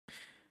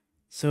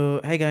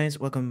So hey guys,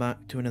 welcome back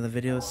to another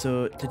video.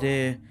 So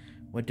today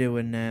we're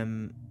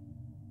doing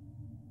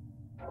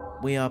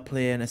we are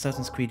playing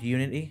Assassin's Creed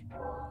Unity.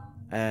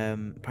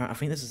 I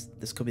think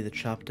this could be the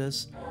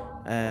chapters.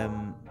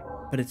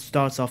 But it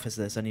starts off as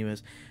this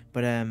anyways.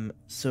 But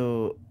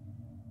so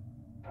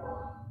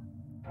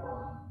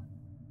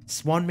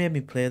Swan made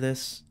me play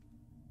this.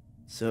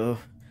 So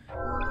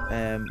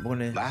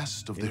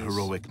Last of the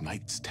heroic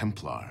Knights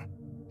Templar,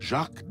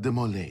 Jacques de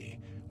Molay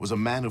was a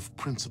man of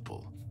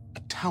principle, a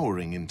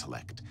towering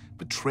intellect,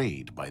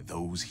 betrayed by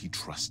those he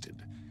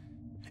trusted.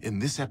 In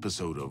this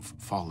episode of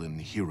Fallen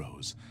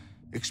Heroes,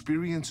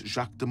 experience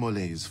Jacques de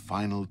Molay's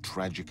final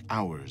tragic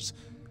hours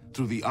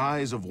through the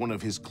eyes of one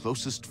of his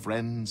closest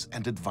friends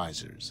and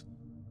advisors.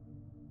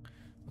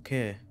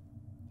 Okay,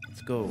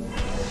 let's go.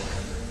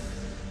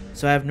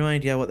 So I have no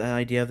idea what the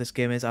idea of this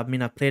game is. I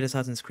mean, I've played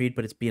Assassin's Creed,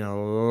 but it's been a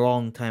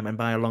long time, and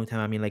by a long time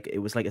I mean like it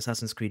was like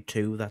Assassin's Creed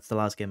 2. That's the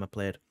last game I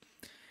played,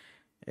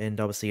 and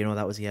obviously you know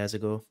that was years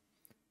ago.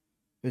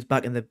 It was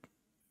back in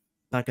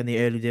the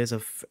early days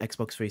of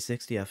Xbox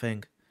 360, I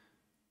think.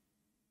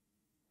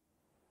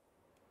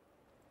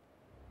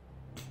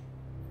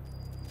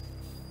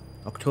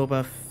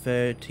 October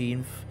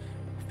 13th,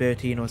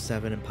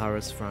 1307 in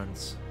Paris,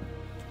 France.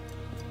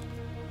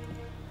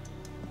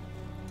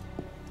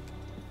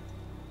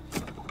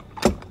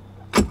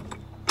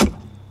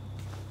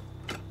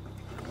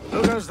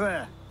 Who goes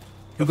there?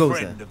 Who goes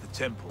there? Friend of the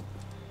temple.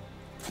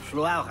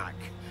 Floirac.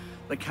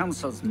 The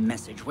Council's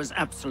message was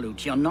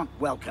absolute. You're not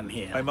welcome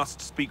here. I must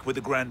speak with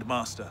the Grand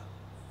Master.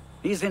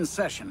 He's in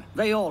session.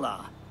 They all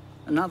are.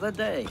 Another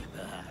day,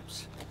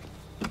 perhaps.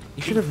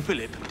 You should have.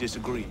 Philip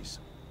disagrees.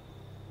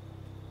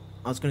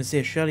 I was going to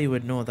say, surely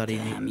would know that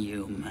Damn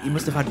you, man. he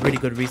must have had really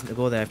good reason to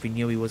go there if he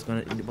knew he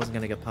wasn't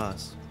gonna get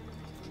past.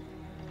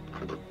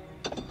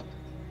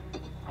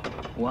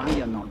 Why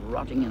you're not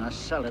rotting in a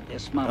cell at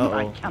this moment,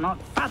 I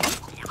cannot fathom.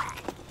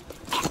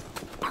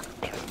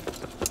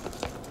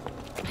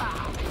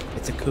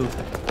 It's a coup.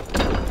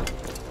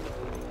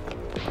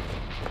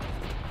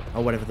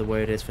 Or whatever the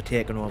word is for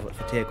taking over.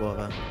 For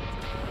takeover.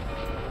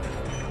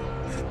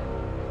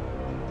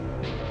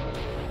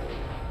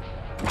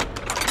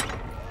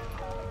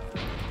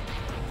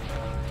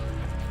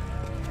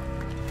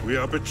 We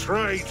are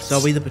betrayed. So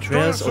are we the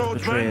betrayers or the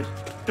betrayed?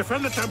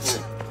 Defend the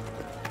temple.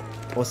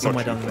 Or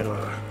somewhere Not down the middle?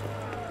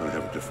 I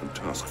have a different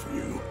task for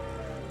you.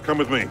 Come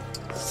with me.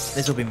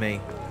 This will be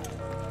me.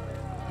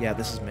 Yeah,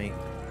 this is me.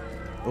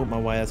 Oh, my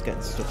wire's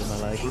getting stuck in my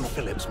leg. King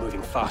Philip's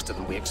moving faster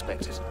than we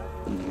expected.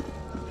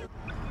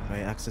 Right,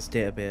 access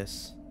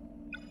database.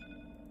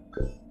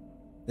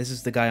 This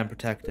is the guy I'm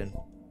protecting.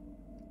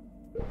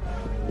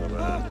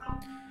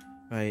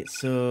 Right,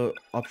 so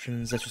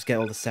options. Let's just get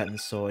all the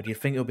settings sorted. You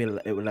think it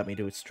will let me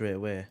do it straight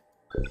away?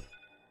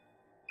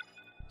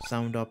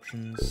 Sound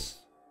options.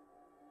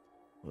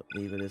 We'll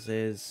leave it as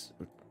is.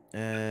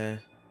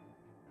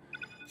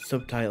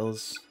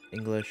 Subtitles,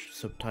 English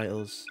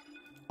subtitles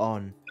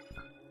on.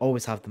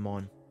 Always have them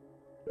on.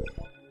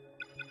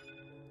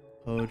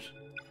 HUD.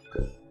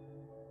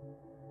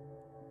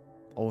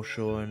 All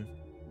shown.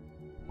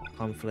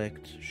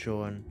 Conflict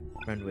shown.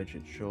 Friend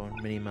widget shown.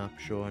 Minimap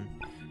shown.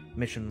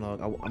 Mission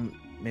log. I'm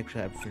make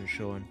sure everything's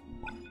shown.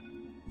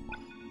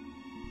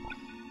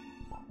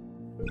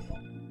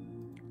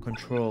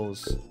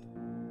 Controls.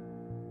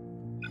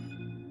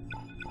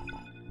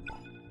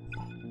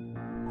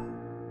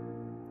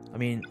 I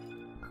mean,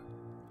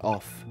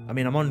 off. I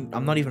mean,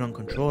 I'm not even on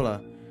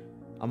controller.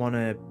 I'm on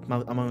a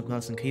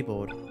mouse and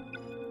keyboard.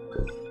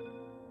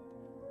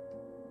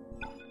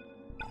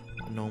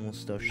 Normal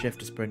stuff. Shift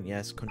to sprint,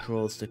 yes.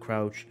 Controls to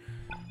crouch.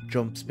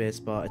 Jump,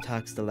 spacebar.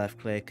 Attacks to left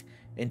click.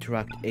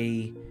 Interact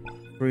E.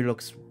 Free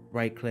looks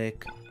right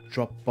click.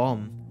 Drop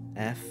bomb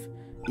F.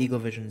 Eagle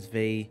visions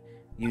V.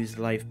 Use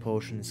life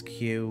potions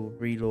Q.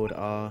 Reload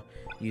R.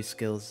 Use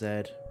skills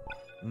Z.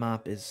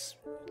 Map is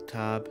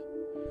tab.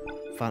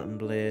 Phantom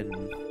blade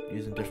and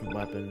using different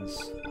weapons.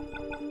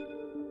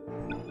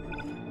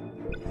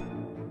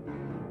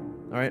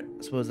 Alright,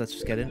 I suppose let's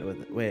just get into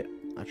it. Wait,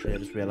 actually I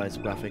just realised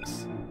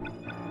graphics.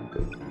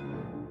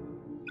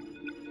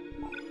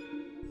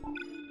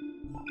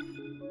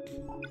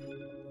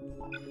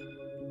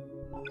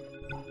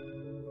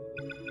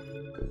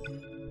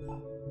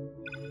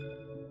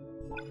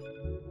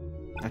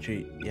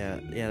 Actually, yeah,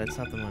 let's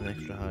have them on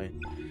extra high.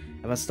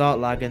 If I start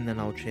lagging, then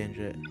I'll change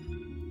it.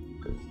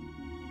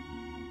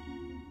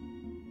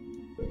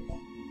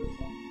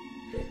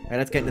 Alright,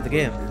 let's get into the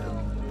game.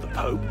 The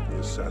Pope? The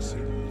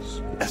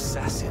assassins.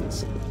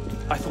 Assassins?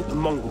 I thought the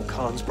Mongol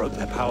Khans broke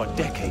their power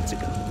decades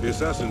ago. The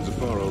assassins are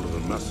far older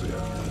than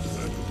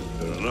Masyaf.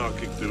 Their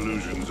anarchic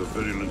delusions are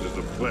virulent as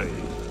the plague,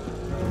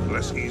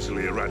 less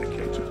easily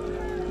eradicated.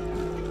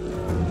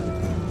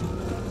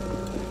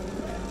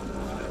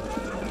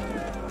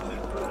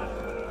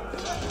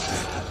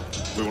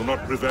 We will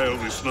not prevail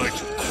this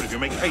night, but if you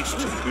make haste,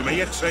 we may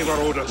yet save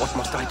our order. What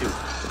must I do?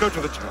 Go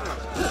to the tower.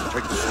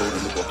 Take the sword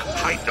and the book.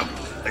 Hide them.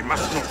 They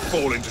must not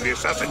fall into the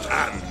assassin's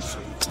hands.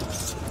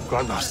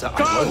 Grandmaster,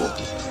 I will.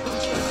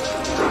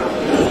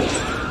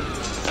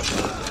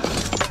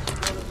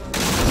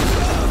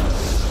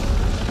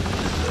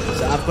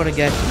 gotta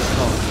get to the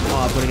top. Oh,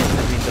 I've gotta get to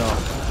the green door.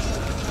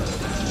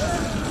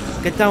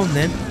 Get down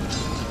then.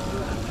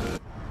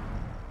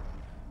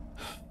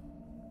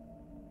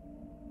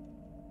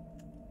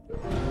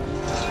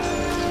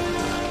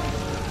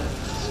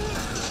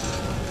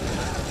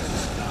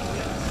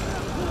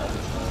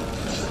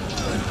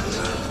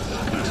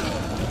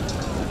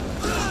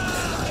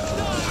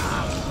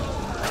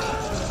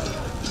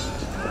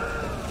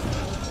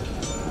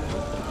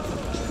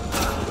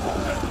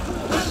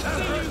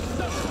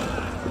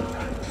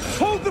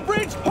 Hold the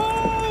bridge!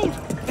 Hold!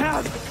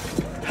 Damn!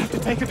 Have to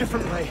take a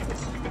different way.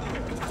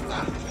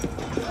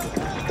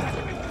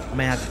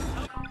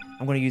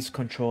 I'm gonna use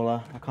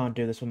controller. I can't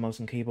do this with mouse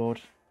and keyboard.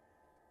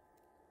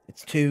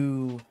 It's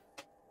too...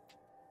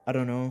 I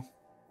don't know.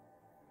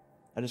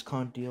 I just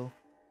can't deal.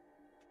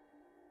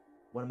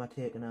 What am I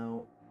taking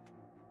out?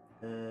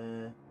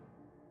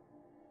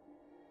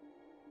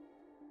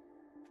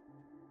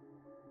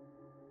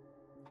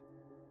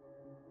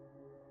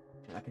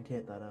 I can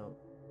take that out.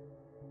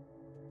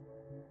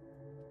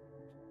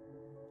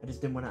 I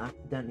just didn't want to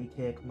accidentally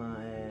take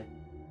my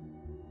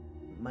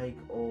mic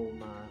or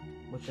my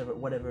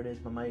whatever it is,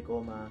 my mic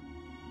or my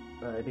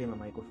it'd be my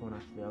microphone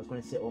actually. I was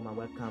going to say or my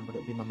webcam, but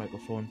it'd be my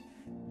microphone.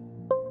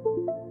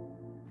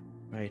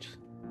 Right.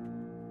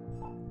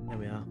 There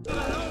we are.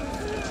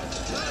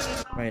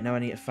 Right, now I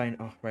need to find...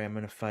 Oh, right, I'm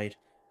in a fight.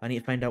 I need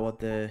to find out what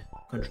the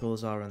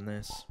controls are on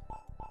this.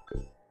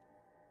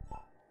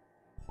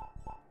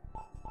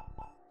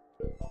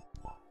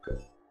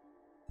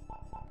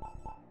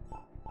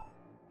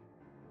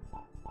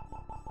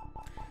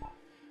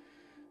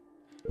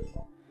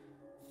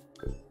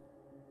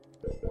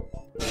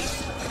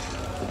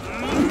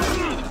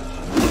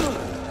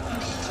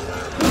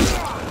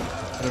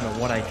 I don't know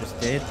what I just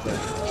did, but...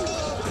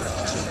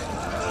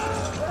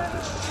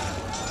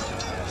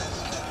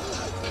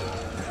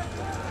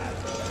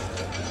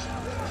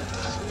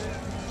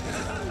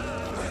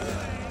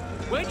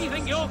 Where do you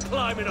think you're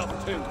climbing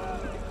up to?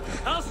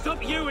 I'll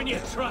stop you in your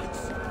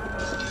tracks.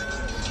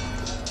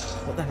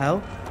 What the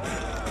hell?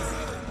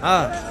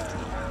 Ah!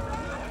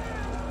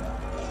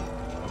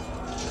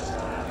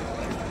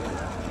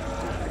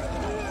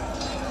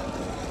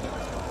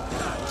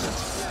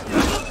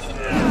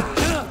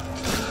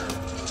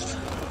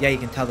 Yeah, you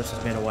can tell this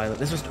was made a while.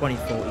 This was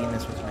 2014,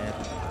 this was made.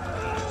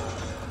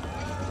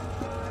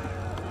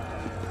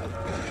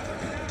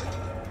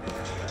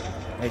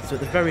 Right, so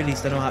at the very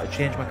least I know how to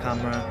change my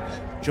camera,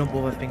 jump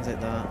over things like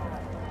that.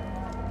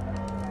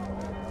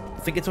 I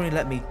think it's only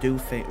let me do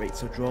fate, right,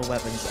 so draw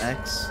weapons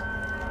X.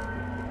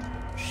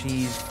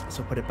 Sheath,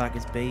 so put it back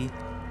as B.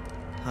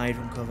 Hide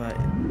from cover,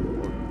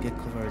 or get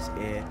cover as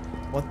A.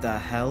 What the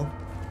hell?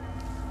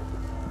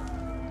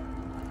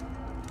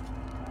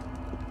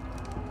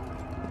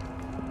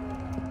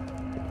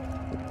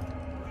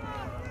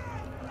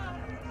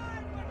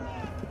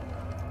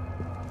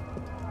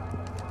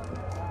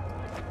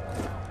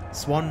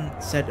 Swan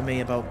said to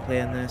me about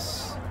playing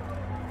this,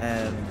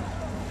 because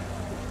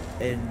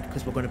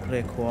we're going to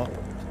play co-op,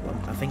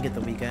 I think at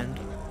the weekend,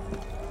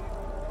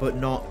 but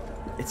not,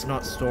 it's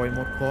not story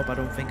mode co-op, I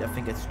don't think, I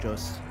think it's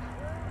just,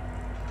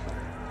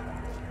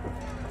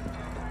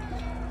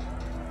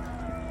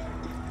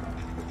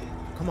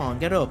 come on,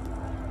 get up.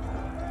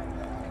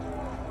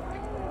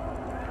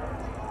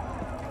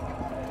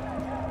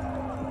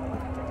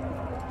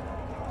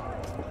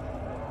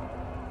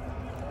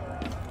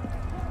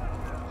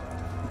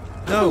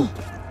 No!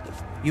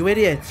 You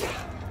idiot!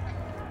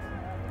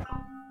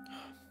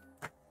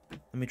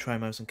 Let me try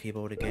mouse and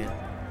keyboard again.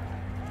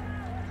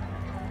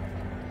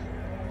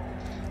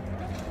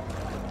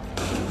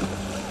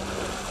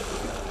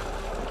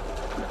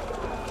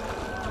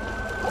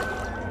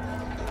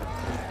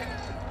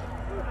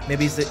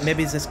 Maybe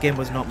this game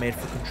was not made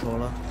for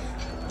controller.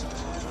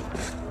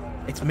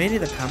 It's mainly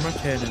the camera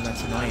turning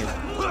that's annoying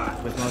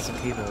with mouse and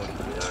keyboard.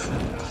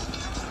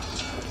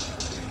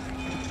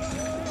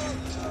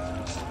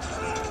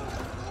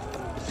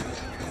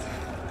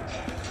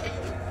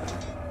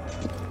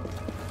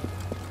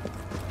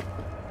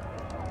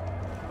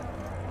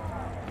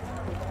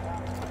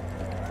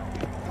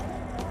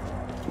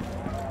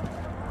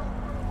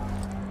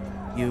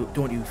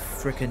 Don't you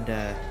frickin'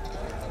 dare.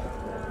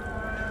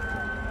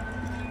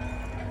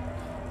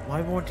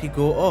 Why won't he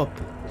go up?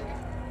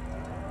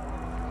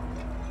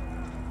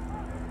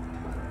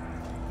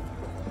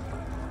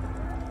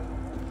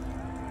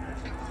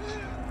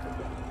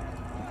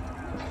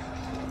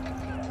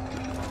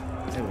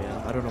 There we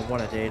are. I don't know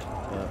what I did,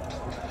 but...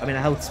 I mean,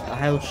 I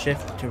held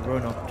shift to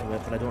run up to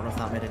it, but I don't know if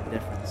that made any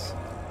difference.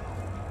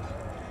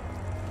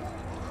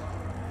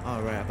 Oh,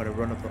 right, I gotta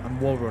run up... I'm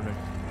wall running.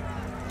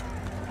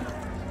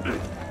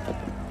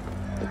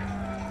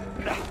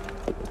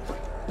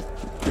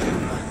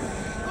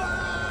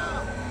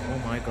 Oh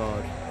my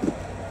god.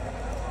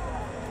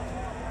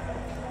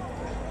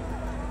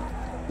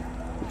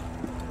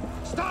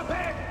 Stop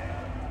it!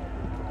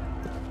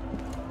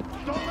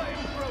 Don't let him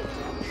through!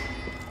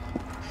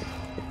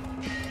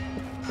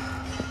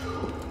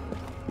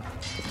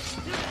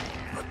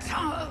 The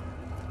tower!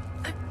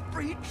 They've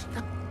breached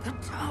the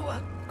tower!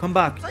 power. Come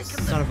back,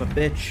 son of a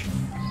bitch.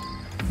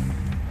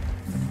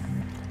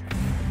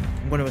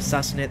 I'm going to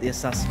assassinate the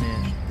assassin.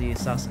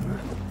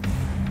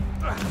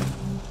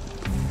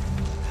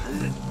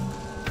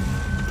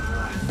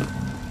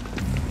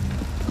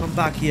 Come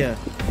back here.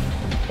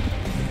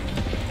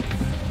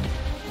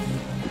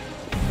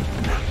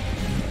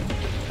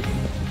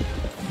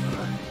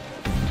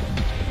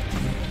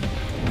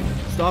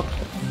 Stop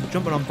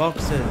jumping on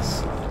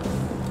boxes.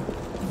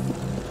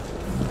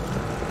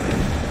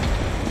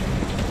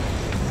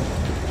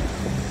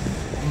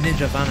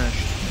 Ninja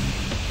vanished.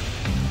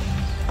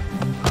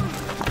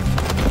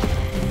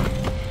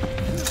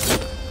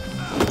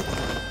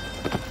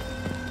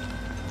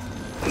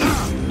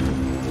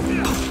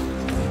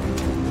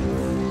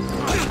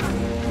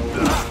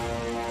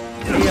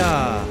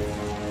 Yeah.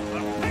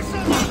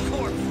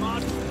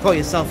 Call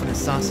yourself an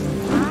assassin.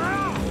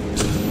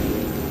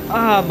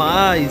 Ah, my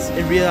eyes.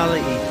 In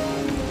reality.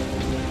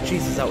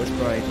 Jesus, that was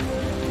bright.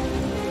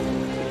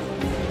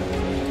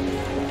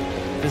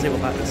 Because it was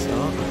back to the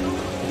start.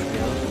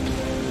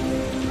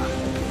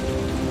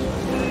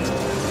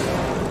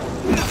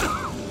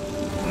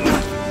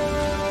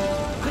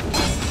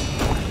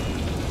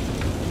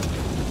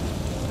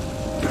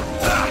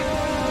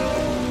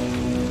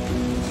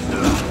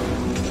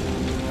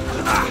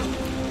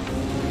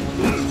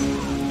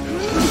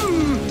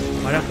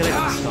 Why don't I kill it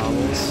in Star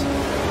Wars?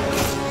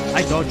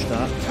 I dodged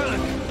that.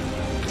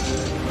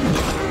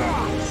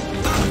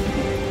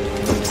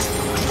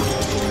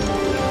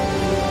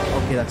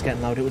 Okay, that's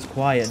getting loud. It was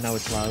quiet, now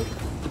it's loud.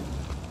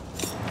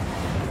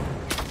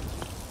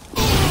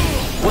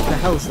 What the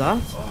hell is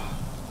that?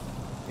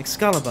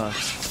 Excalibur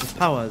with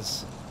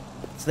powers.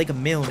 It's like a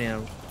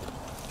Mjolnir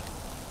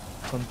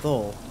from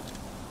Thor.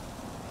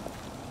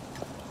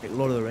 Like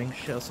Lord of the Rings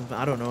shit or something.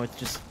 I don't know. It's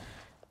just.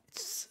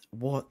 It's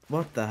what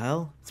the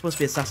hell? It's supposed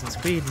to be Assassin's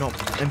Creed, not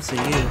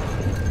MCU.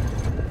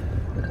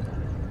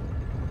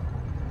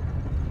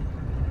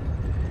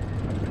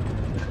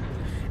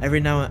 Every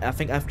now, I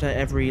think after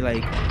every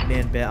like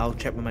main bit, I'll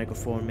check my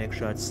microphone and make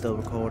sure it's still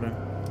recording.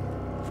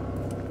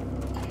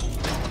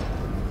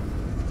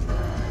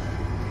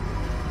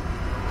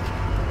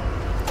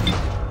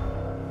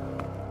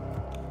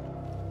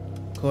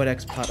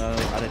 Codex Pato.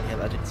 I didn't hear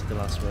that. I didn't see the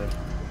last word.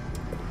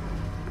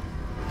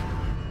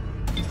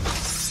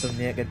 Some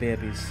naked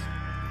babies.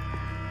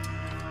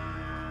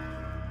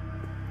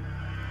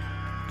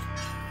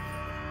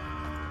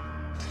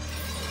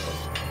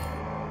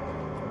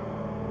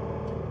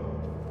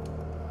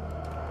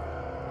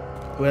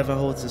 Whoever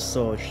holds this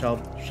sword, shall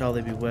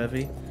they be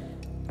worthy?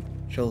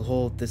 Shall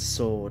hold this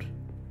sword.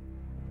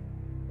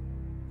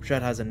 I'm sure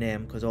it has a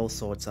name, because all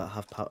swords that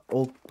have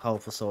all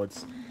powerful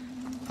swords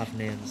have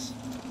names.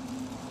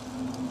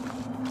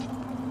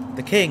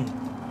 The king!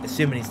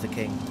 Assuming he's the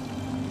king.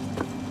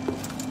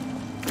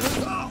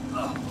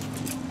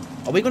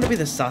 Are we going to be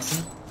the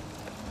assassin?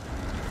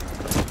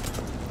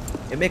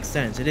 It makes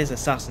sense, it is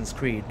Assassin's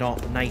Creed,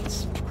 not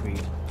Knight's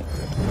Creed.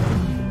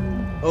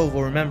 Oh,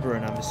 we're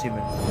remembering, I'm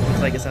assuming.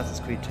 It's like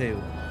Assassin's Creed 2.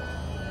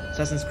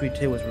 Assassin's Creed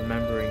 2 was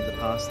remembering the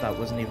past, that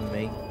wasn't even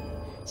me.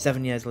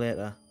 7 years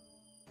later.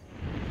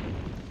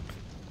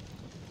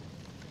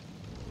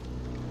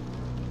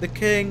 The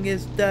king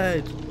is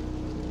dead!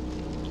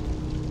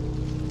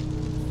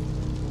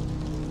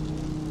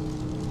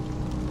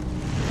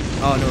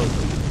 Oh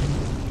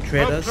no.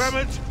 Traitors. Oh,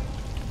 Clement!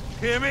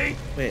 Hear me?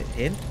 Wait,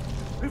 him?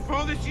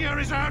 Before this year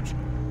is out,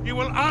 you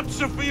will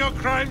answer for your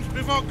crimes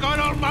before God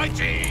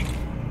Almighty!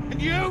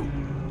 And you,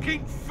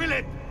 King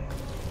Philip,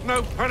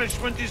 no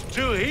punishment is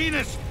too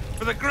heinous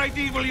for the great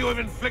evil you have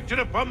inflicted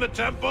upon the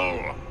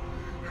temple.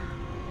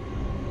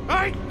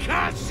 I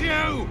curse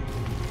you!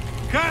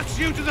 Curse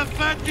you to the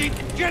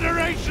 13th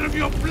generation of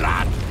your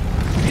blood!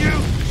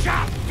 You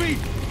shall be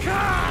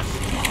cursed!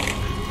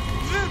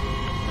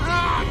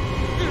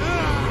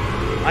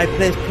 I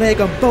place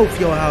plague on both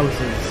your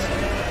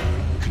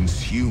houses!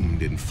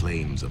 Consumed in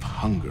flames of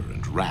hunger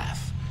and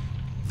wrath,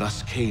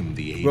 thus came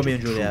the age Romeo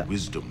of and true Juliet.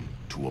 wisdom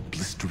to a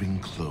blistering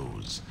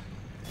close.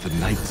 The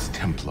Knights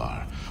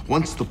Templar,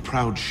 once the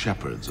proud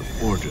shepherds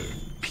of order,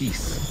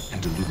 peace,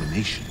 and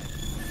illumination,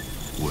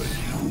 were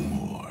no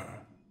more.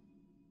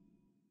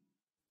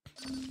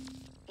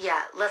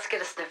 Yeah, let's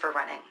get a sniffer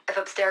running. If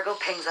Abstergo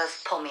pings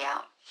us, pull me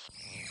out.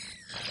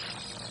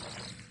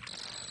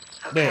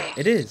 Okay. Wait,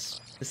 it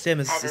is. The same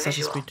as Have a Assassin's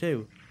visual. Creed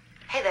 2.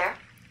 Hey there.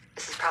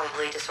 This is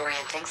probably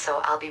disorienting,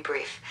 so I'll be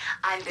brief.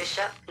 I'm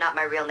Bishop, not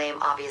my real name,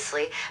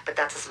 obviously, but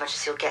that's as much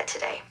as you'll get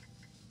today.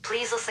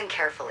 Please listen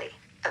carefully.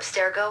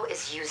 Abstergo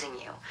is using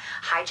you,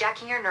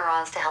 hijacking your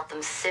neurons to help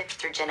them sift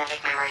through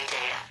genetic memory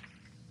data.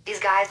 These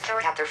guys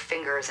have their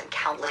fingers in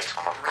countless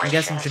corporations. I'm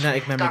guessing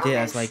genetic memory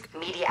data is like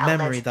media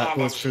memory outlets, that and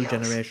goes through NGOs.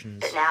 generations.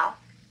 But now,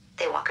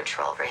 they want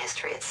control over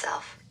history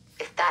itself.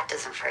 If that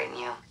doesn't frighten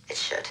you, it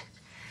should.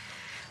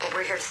 But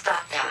we're here to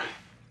stop them,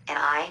 and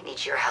I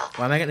need your help.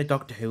 Why am I getting a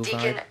Doctor Who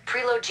Deacon, vibe?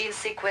 preload gene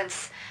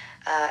sequence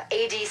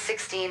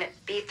AD16,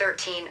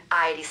 B13,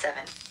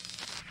 I87.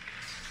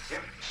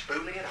 Yep,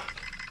 spooling it up.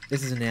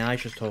 This is an AI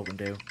she's talking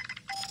to.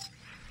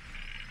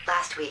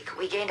 Last week,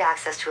 we gained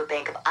access to a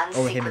bank of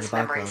Oh, him in the unsequenced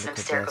background. memories in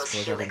Okay, yes, Abstergo's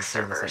well, I Helix didn't see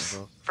in the servers.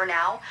 second For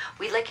now,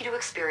 we'd like you to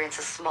experience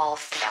a small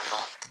sample.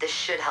 This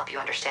should help you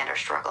understand our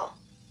struggle.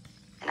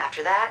 And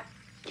after that,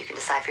 you can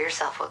decide for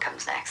yourself what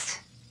comes next.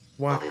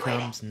 What We'll be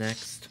waiting. comes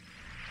next?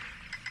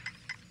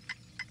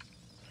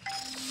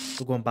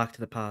 We're going back to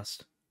the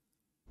past.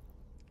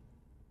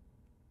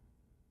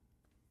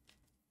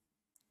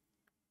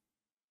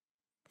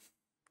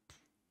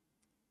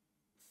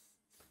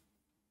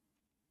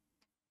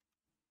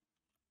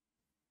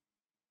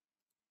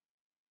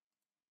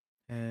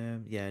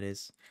 Yeah, it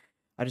is.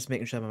 I'm just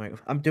making sure my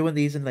microphone. I'm doing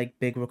these in like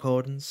big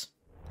recordings.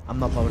 I'm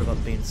not bothered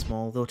about being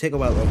small. They'll take a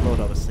while to upload,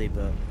 obviously,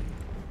 but.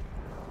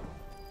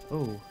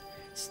 Oh,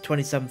 it's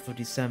 27th of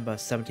December,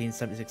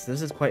 1776.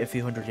 This is quite a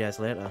few hundred years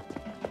later.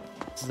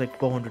 This is like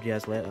 400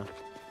 years later.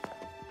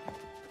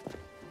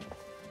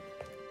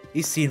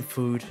 He's seen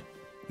food.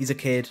 He's a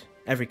kid.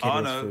 Every kid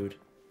Arno. loves food.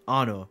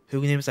 Arno.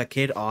 Who names that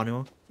kid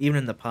Arno? Even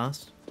in the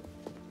past.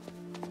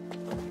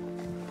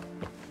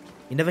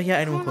 You never hear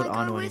anyone called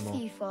Arno anymore.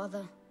 You,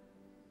 Father.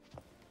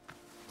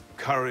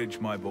 Courage,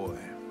 my boy.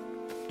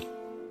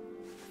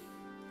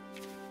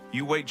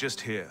 You wait just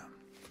here.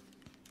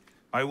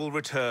 I will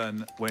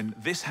return when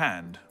this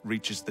hand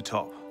reaches the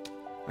top.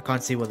 I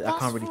can't see what. I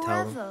can't really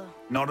tell them. Forever.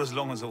 Not as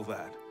long as all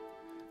that.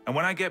 And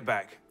when I get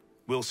back,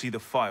 we'll see the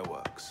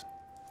fireworks.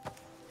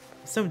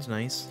 Sounds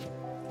nice.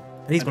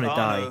 And he's And gonna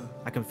die. Arno-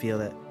 I can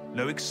feel it.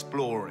 No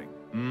exploring,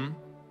 hmm?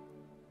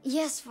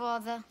 Yes,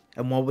 Father.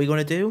 And what are we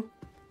gonna do?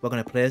 We're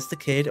gonna play as the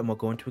kid and we're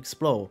going to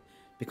explore.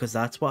 Because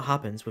that's what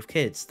happens with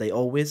kids. They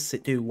always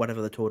do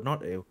whatever they're told not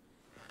to.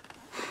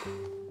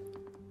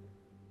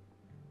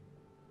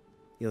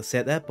 You'll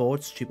sit there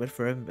bored, stupid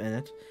for a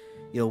minute.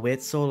 You'll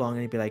wait so long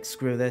and you'll be like,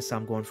 screw this,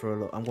 I'm going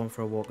for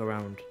a walk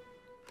around.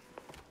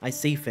 I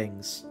see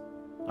things.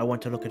 I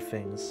want to look at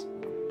things.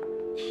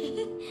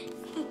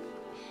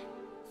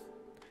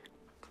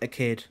 A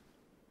kid.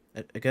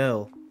 A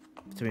girl,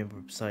 to be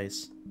more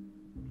precise.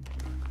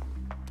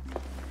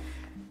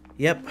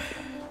 Yep.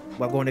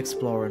 We're going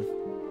exploring.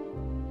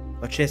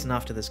 We're chasing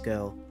after this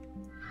girl.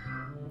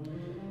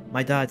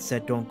 My dad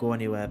said don't go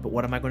anywhere, but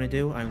what am I going to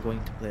do? I'm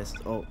going to place...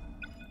 Oh.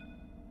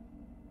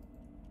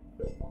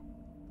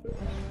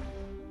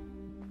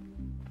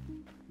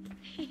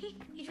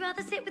 You'd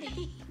rather sit with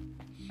me.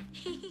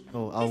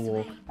 Oh, I'll This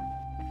walk. way.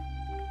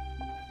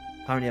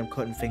 Apparently I'm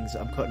cutting things...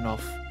 I'm cutting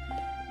off.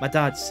 My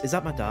dad's... Is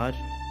that my dad?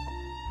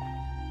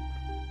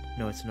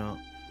 No, it's not.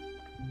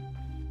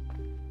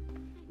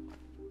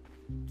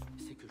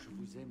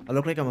 I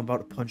look like I'm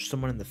about to punch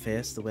someone in the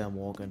face the way I'm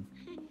walking.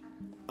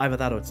 Either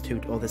that or it's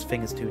too... Or this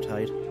thing is too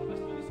tight.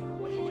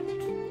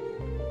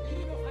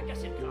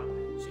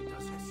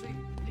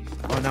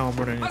 Oh, now I'm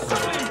running into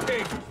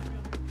it.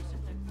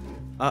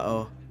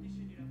 Uh-oh.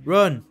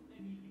 Run!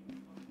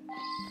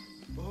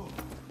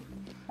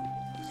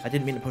 I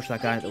didn't mean to push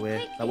that guy out of the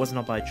way. That was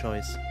not by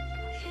choice.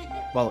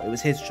 Well, it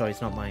was his choice,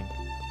 not mine.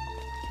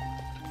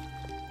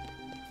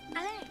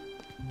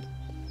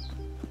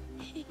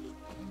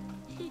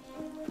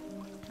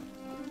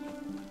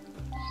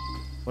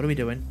 What are we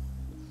doing?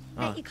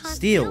 Ah, You can't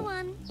steal! steal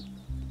one.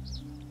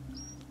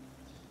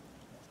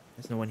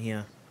 There's no one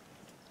here.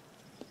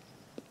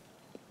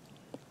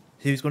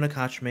 Who's gonna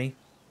catch me?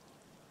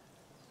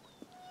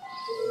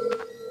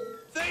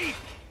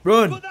 Thief!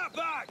 Run! Put that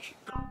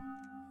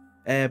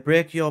back!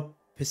 Break your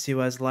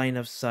pursuer's line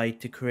of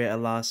sight to create a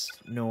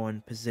last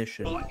known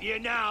position. Got you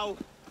now.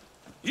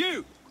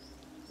 You!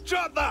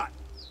 Drop that!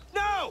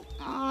 No!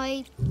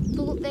 I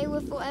thought they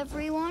were for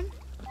everyone.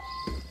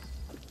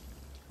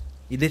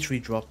 You literally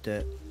dropped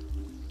it.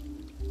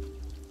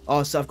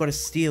 Oh, so I've got to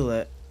steal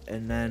it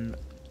and then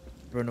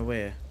run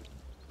away.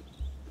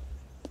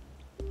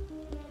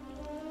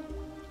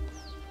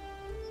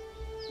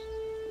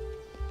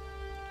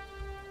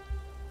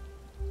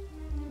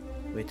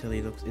 Wait till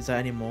he looks. Is that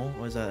any more?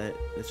 Or is that it?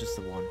 It's just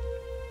the one.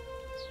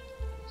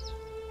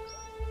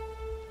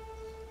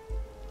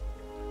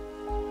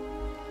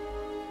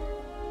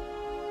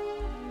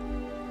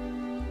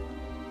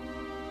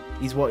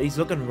 He's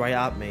looking right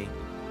at me.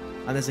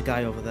 And there's a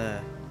guy over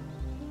there.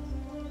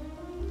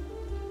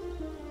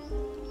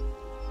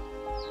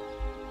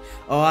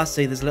 Oh, I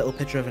see. There's a little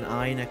picture of an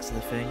eye next to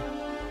the thing.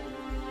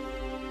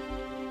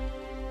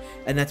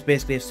 And that's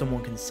basically if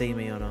someone can see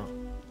me or not.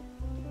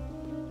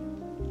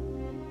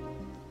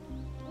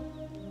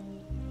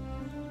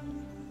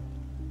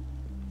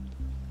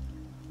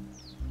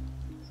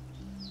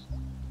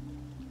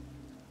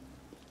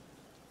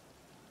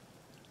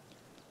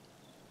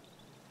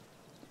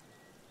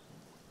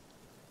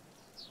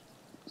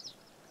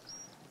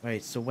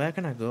 Right, so where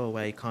can I go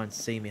where he can't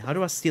see me? How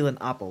do I steal an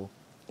apple?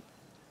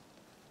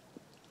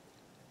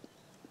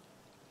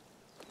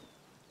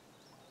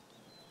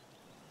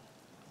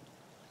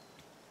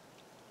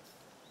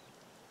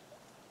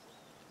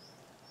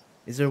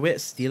 Is there a way to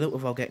steal it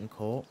without getting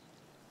caught?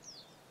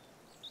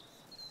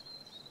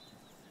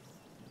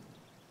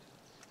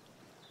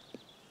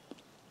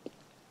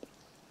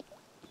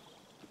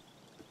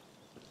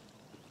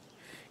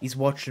 He's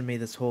watching me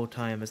this whole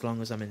time as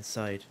long as I'm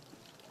inside.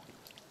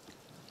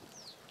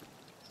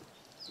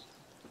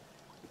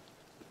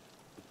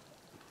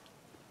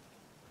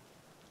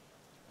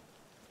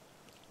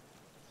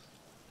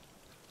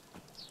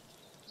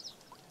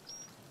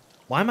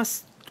 Why am I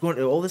going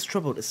to all this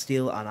trouble to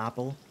steal an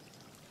apple?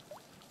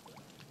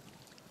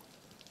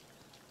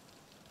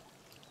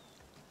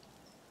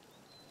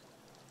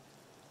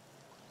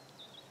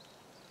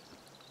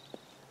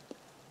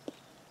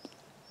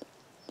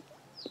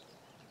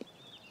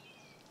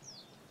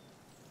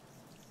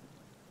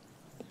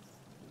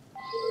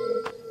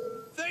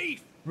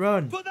 Thief!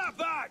 Run! Put that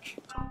back!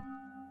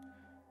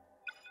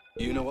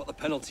 You know what the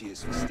penalty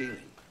is for stealing?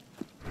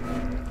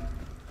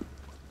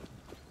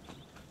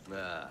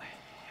 Ah,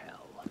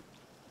 hell.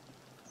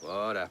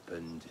 What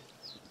happened?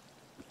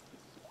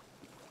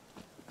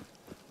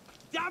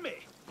 Damn it!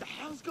 The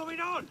hell's going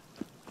on?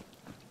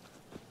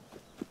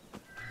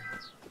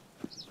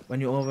 When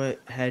your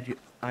overhead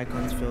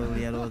icons fill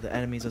yellow, the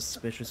enemies are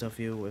suspicious of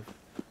you with...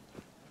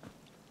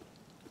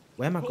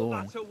 Where am I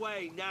going? Put that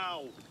away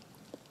now!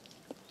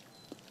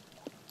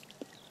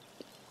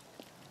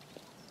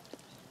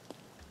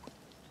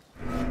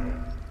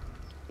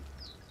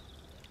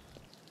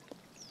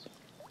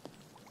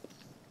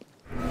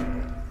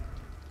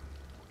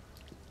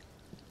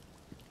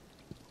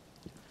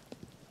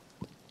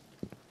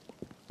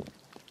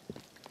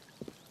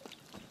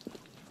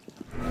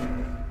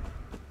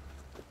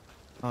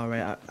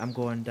 Alright, I'm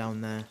going down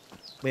there.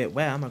 Wait,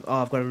 where am I?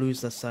 Oh, I've got to lose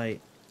the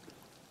sight.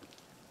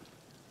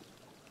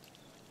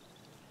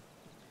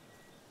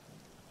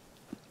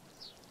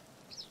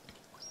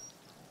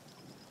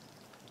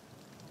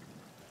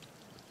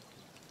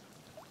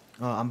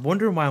 Oh, I'm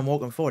wondering why I'm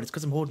walking forward. It's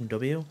because I'm holding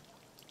W.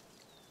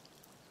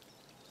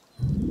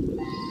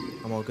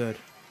 I'm all good.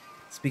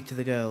 Speak to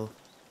the girl.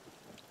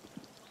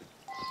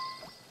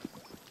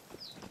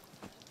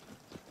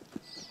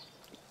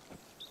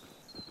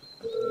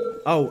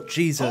 Oh,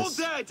 Jesus. Hold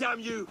there, damn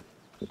you!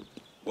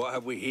 What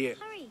have we here?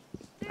 Hurry.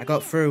 I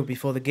got through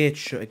before the gates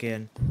shut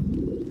again.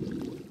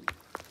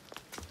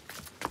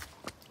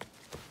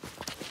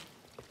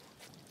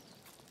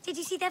 Did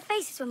you see their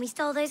faces when we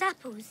stole those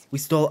apples? We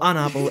stole an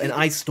apple and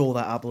I stole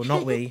that apple,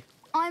 not we.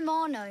 I'm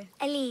Arno.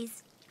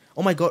 Elise.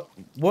 Oh my god,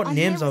 what I'm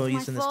names here are with we my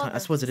using this time? I father.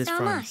 suppose it is So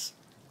am I. France.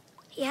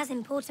 He has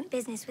important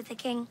business with the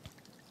king.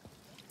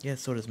 Yeah,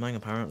 so does mine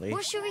apparently.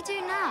 What should we do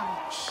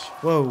now?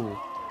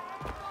 Whoa.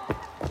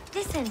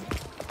 Listen.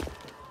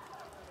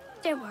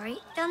 Don't worry,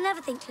 they'll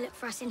never think to look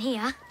for us in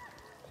here.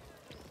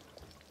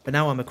 But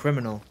now I'm a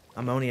criminal.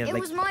 I'm only at It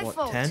like, was my what,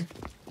 fault. 10?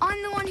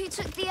 I'm the one who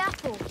took the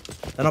apple.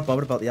 They're not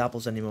bothered about the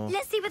apples anymore.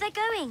 Let's see where they're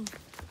going.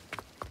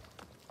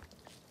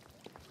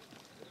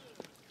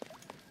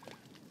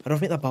 I don't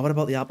think they're bothered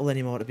about the apple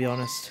anymore, to be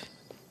honest.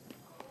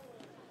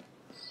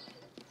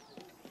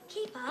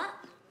 Keep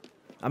up.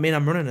 I mean,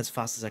 I'm running as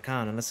fast as I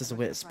can, unless there's a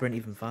way to sprint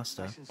even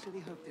faster. I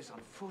sincerely hope this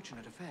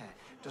unfortunate affair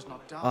does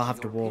not doubt I'll have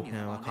to your walk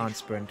opinion now. of I our can't nation.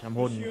 sprint. I'm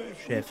holding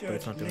shift, but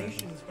it's not doing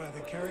anything. Nations by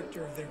the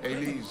character of their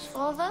Elise,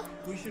 Father?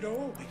 we should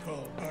all be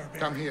called barbarians.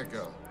 come here,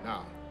 girl,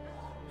 now.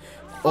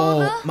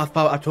 Oh, my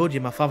father! I told you,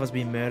 my father's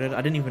been murdered.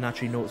 I didn't even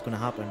actually know what was going to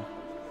happen.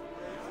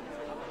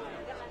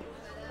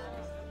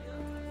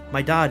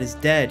 My dad is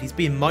dead. He's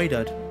being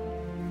murdered.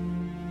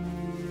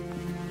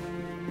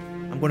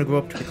 I'm going to grow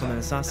up to become an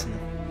assassin.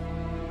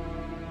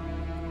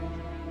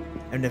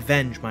 And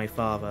avenge my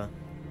father.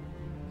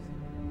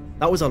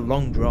 That was a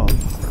long drop.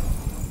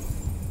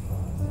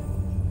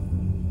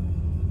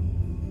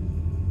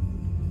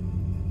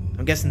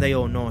 I'm guessing they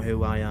all know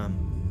who I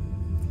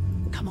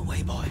am. Come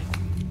away, boy.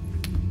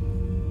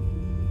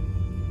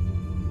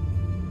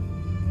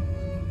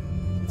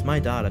 It's my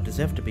dad. I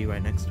deserve to be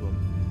right next to him.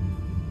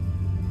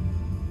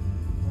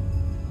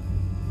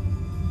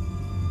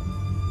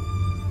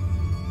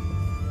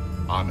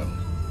 Arno.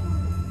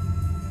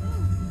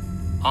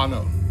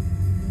 Arno.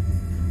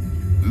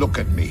 Look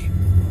at me.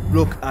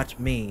 Look at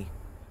me.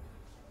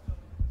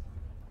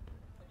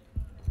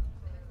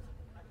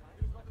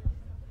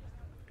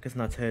 Guess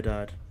that's her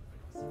dad.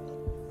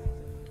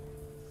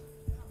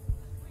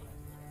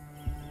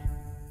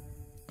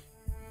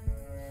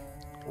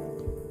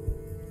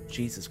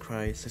 Jesus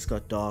Christ, this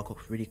got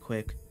dark really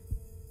quick.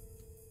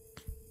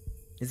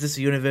 Is this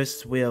the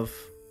universe's way of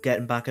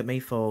getting back at me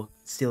for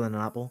stealing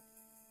an apple?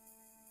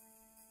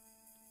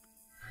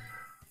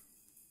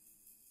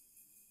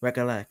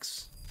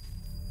 Recollects.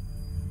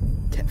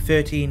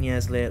 13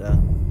 years later.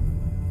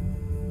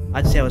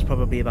 I'd say I was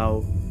probably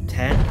about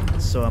 10,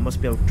 so I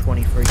must be about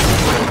 23.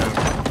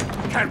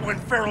 Can't win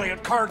fairly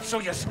at cards, so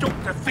you stoop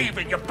to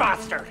thieving, you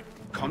bastard!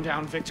 Calm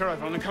down, Victor.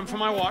 I've only come for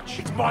my watch.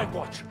 It's my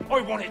watch. I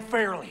want it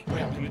fairly.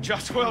 Well, in a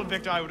just world,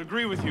 Victor, I would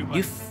agree with you, but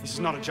You this is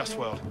not a just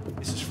world.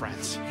 This is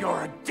France.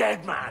 You're a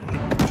dead man.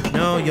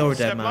 No, you're a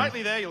dead Step man.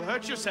 lightly there, you'll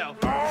hurt yourself.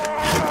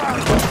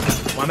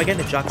 Why am I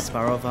getting a Jack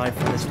Sparrow vibe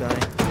from this guy?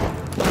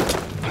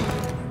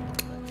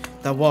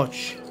 That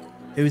watch.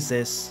 Who's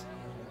this?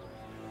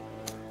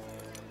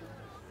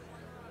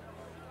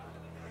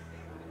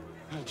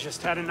 I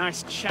just had a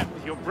nice chat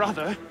with your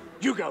brother.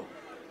 You go.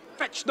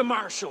 Fetch the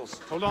marshals.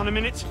 Hold on a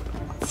minute.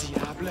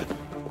 Diable.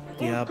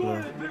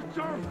 Diablo.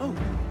 Oh.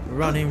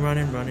 Running,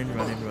 running, running,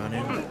 running,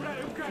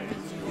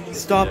 running.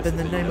 Stop in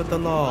the name of the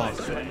law.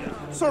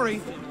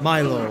 Sorry.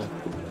 My law.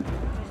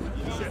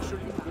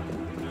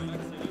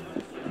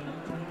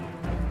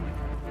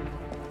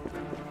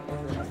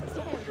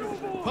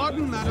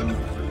 Pardon, madam.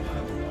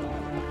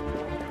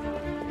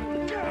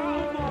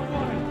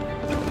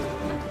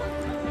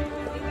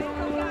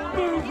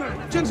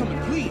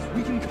 Gentlemen, please,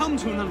 we can come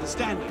to an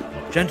understanding.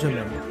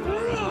 Gentlemen,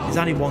 there's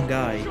only one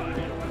guy.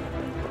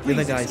 The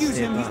other guy's Excuse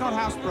him, stayed he's not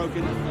back.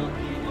 housebroken.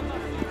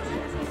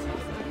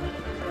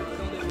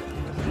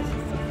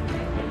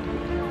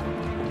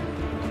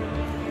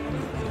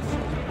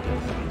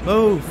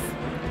 Move!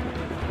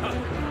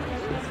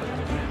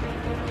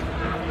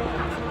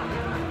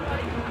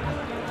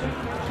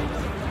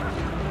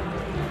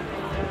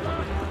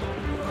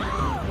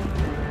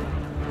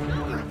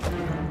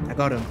 I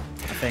got him,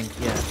 I think,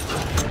 yeah.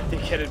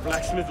 Thick-headed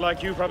blacksmith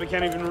like you probably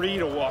can't even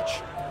read or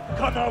watch.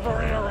 Come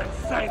over here and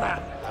say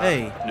that!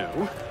 Hey!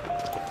 No.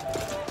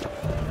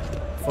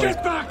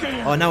 Get back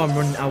here! Oh, now I'm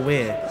running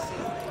away.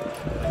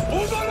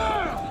 Au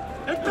voleur!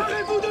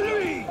 Emparez-vous de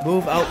lui!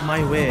 Move out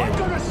my way. I'm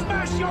gonna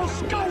smash your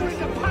skull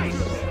into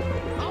paste!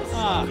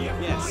 Ah,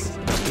 yes.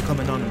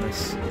 Become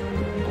anonymous.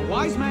 A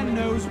wise man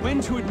knows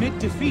when to admit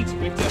defeat,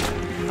 Victor.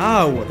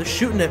 Ow! They're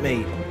shooting at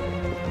me!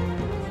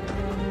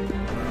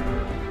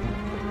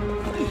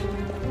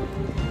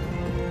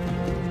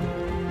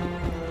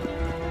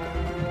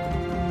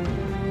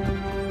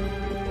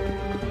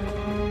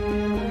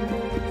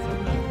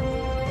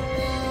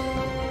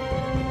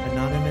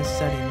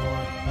 Anonymous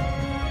anymore.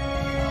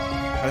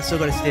 I still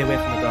gotta stay away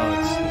from the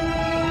guards.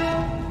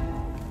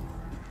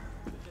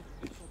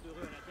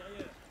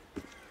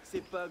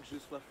 C'est pas que je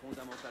sois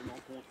fondamentalement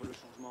contre le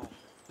changement.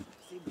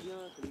 C'est bien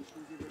que les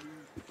choses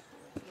évoluent.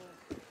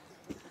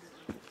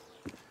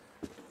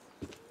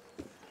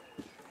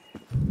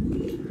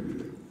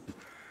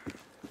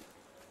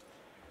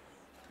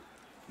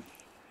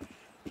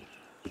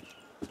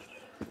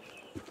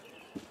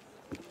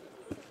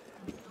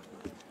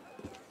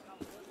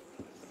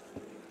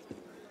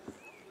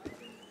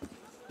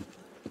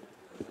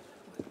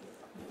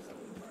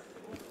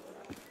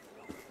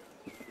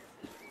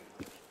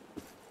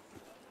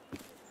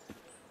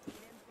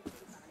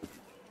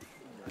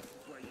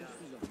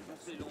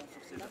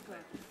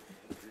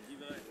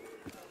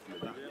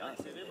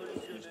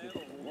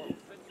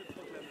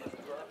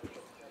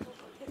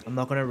 I'm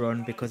not gonna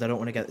run because I don't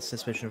want to get the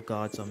suspicion of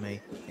guards on me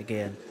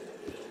again.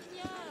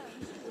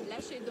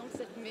 Lâchez donc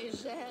cette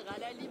mégère à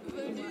la libre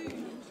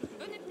venue.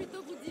 Venez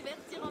plutôt vous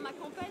divertir en ma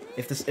compagnie.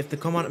 If they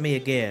come on at me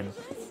again,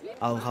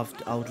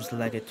 I'll just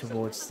leg it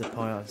towards the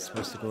part I'm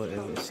supposed to go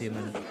to,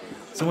 assuming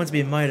someone's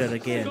being murdered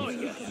again.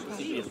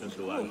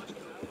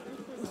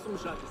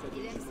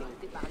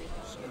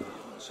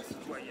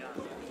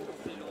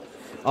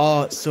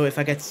 Oh, so if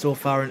I get so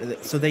far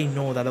into so they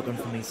know they're looking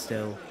for me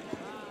still.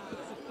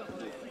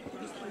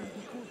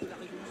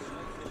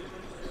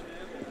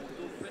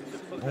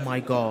 Oh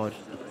my god.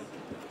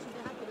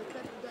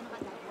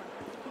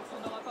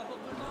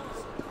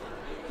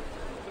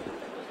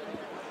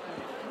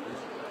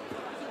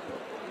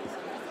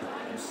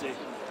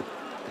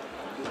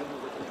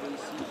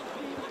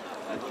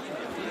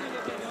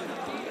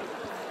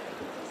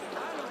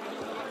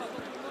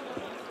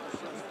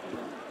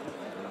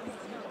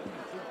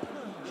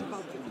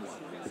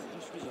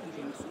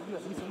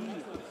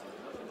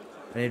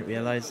 I didn't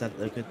realize that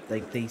they could,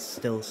 like, they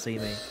still see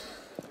me.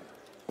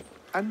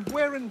 And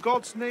where in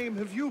God's name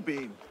have you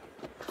been?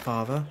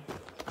 Father?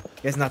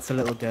 Isn't that the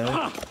little girl?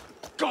 Ha!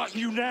 Got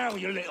you now,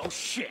 you little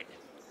shit!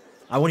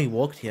 I only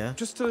walked here.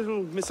 Just a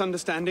little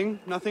misunderstanding,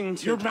 nothing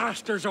to... Your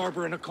master's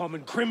harboring a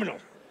common criminal.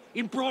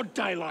 In broad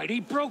daylight, he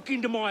broke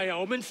into my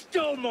home and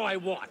stole my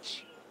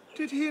watch.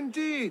 Did he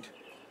indeed?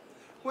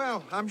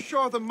 Well, I'm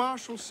sure the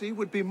Marshalsea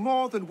would be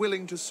more than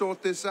willing to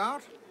sort this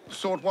out.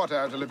 Sort what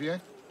out,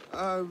 Olivier?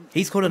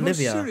 He's called a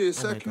most Olivia.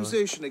 serious Oh my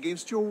accusation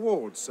against your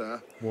ward,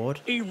 sir. Ward?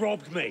 He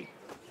robbed me.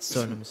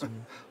 Son.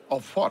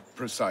 Of what,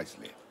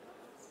 precisely?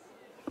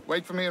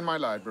 Wait for me in my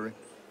library.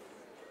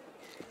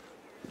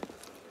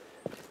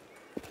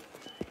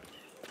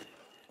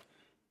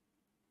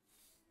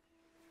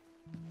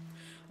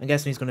 I'm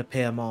guessing he's going to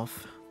pay him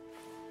off.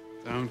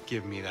 Don't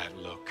give me that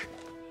look.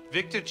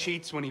 Victor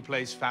cheats when he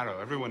plays Pharaoh.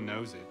 Everyone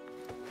knows it.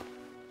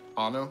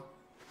 Arno?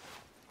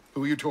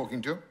 Who are you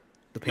talking to?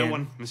 No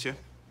one, monsieur.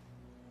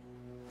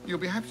 You'll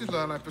be happy to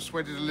learn I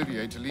persuaded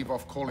Olivier to leave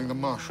off calling the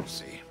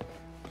Marshalsea.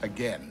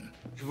 Again.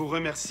 Je vous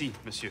remercie,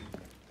 monsieur.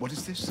 What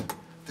is this?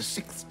 The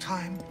 6th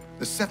time?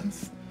 The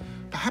 7th?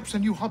 Perhaps a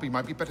new hobby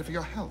might be better for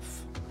your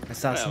health.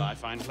 Assassin. Well, I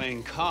find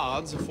playing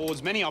cards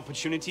affords many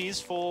opportunities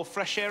for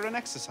fresh air and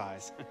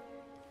exercise.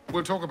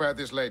 We'll talk about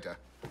this later.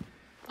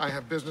 I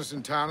have business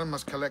in town and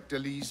must collect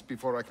Elise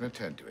before I can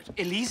attend to it.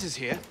 Elise is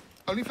here?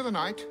 Only for the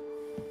night.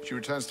 She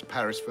returns to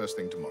Paris first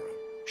thing tomorrow.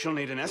 She'll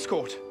need an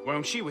escort,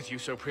 won't she, with you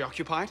so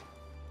preoccupied?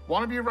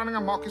 One of you running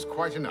amok is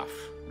quite enough.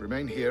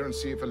 Remain here and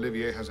see if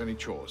Olivier has any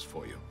chores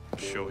for you.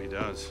 Sure he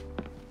does.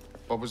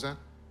 What was that?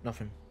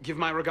 Nothing. Give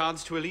my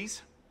regards to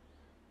Elise.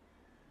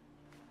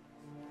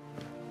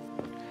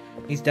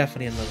 He's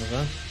definitely in love with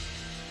her.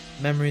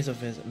 Memories of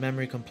his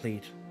memory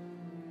complete.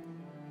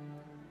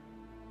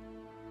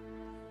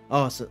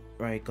 Oh, so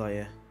right, got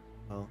you.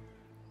 Well,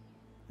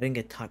 I didn't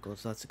get tackled,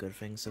 so that's a good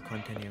thing. So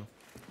continue.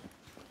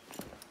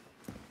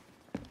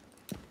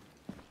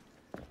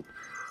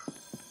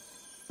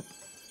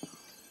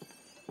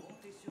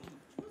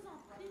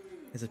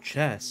 There's a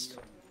chest.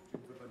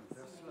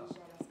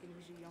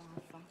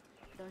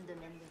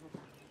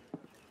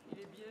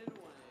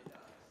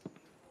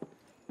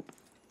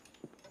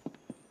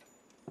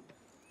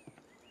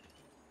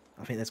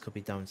 I think this could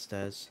be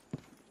downstairs.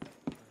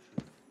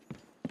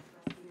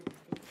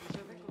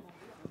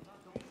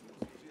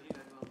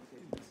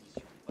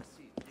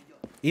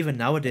 Even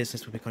nowadays,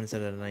 this would be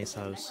considered a nice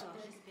house.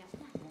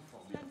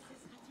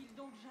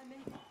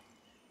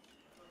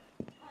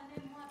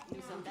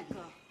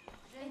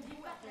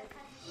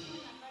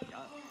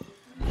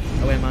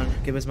 Oh wait, man,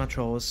 give us my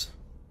chores.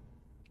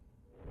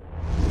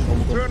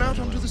 Thrown out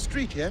onto the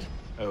street yet?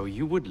 Oh,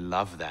 you would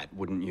love that,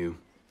 wouldn't you?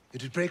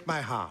 It'd break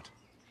my heart.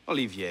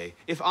 Olivier,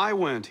 if I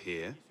weren't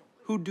here,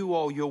 who'd do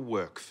all your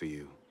work for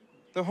you?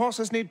 The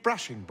horses need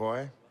brushing,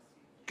 boy.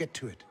 Get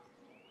to it.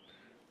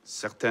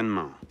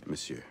 Certainement,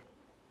 monsieur.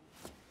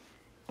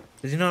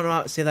 Does he not know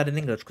how to say that in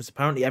English? Because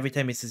apparently every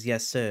time he says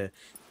yes, sir,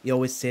 he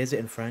always says it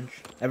in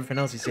French. Everything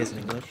else he says in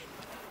English.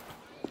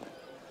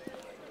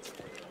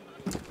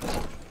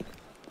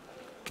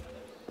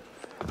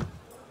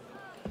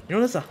 You know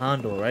there's a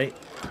handle, right?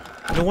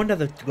 No wonder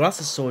the glass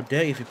is so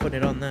dirty if you're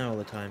putting it on there all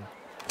the time.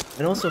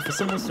 And also, for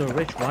someone so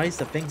rich, why is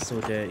the thing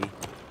so dirty?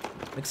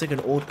 Looks like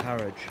an old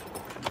carriage.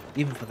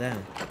 Even for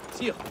them.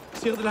 Sire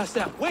de la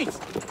Serre, wait!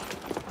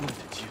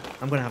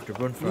 I'm gonna have to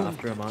run for it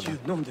after him, aren't I?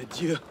 Nom de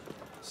Dieu.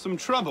 Some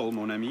trouble,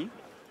 mon ami?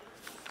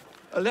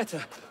 A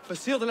letter for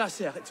Sire de la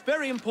Serre. It's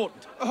very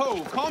important.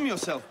 Oh, calm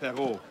yourself,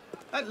 Perrault.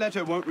 That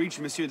letter won't reach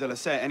Monsieur de la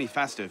Serre any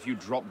faster if you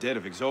drop dead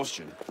of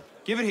exhaustion.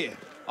 Give it here.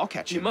 I'll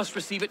catch You him. must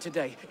receive it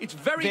today. It's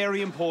very...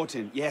 Very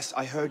important. Yes,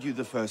 I heard you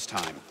the first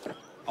time.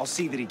 I'll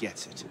see that he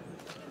gets it.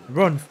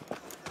 Run.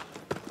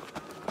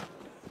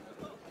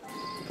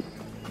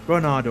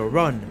 Run, Ardo,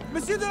 run.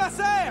 Monsieur de la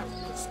Serre!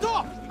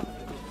 Stop!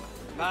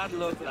 Bad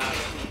luck, lad.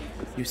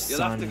 You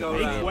son of a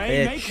Make way,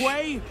 bitch. make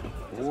way!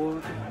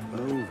 Or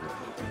over.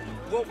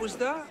 What was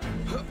that?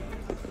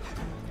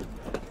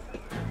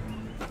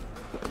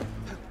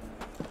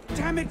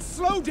 Damn it,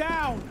 slow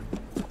down!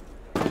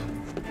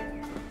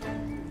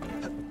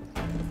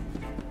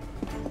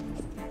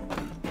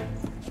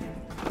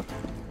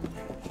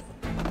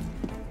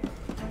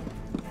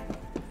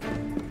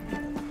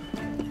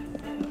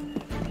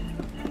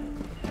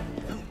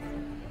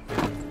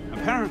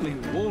 Apparently,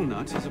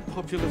 walnut is a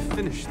popular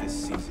finish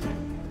this season.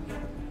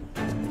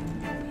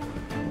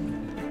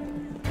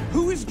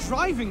 Who is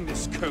driving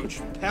this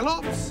coach?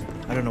 Pelops?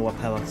 I don't know what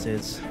Pelops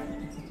is.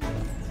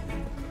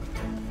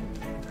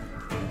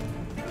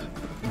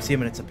 I'm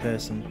assuming it's a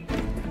person.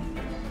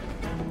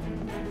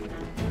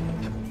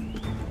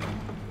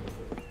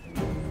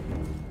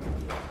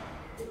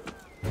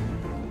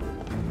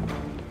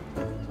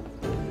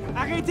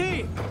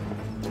 Arrêtez!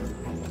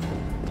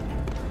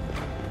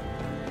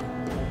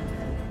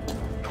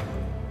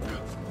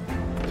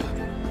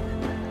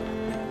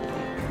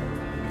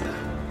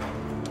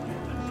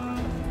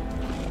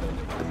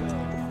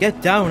 Get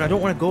down, I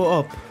don't want to go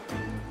up.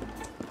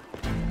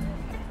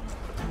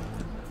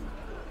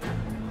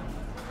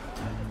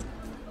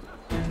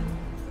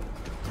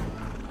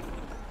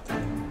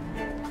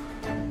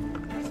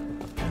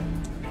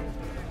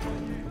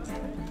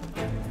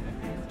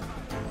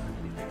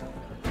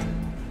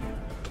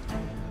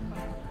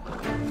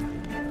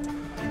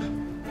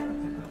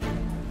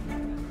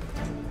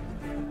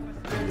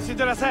 Monsieur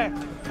de la Serre!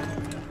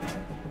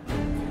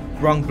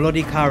 Wrong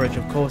bloody carriage,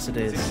 of course it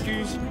is.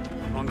 Excuse?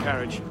 Wrong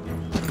carriage.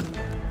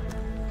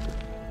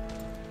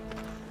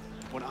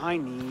 What I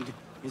need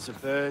is a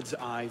bird's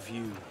eye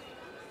view.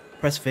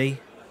 Press V.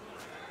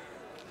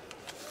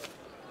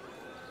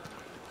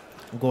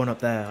 I'm going up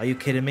there. Are you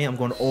kidding me? I'm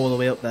going all the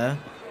way up there.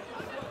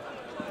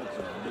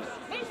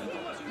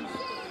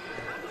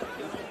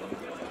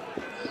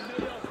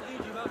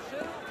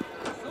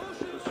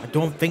 I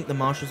don't think the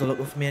marshals are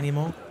looking for me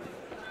anymore.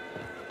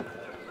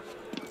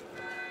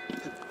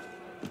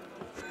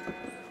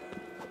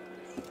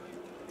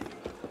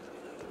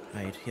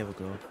 Right, here we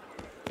go.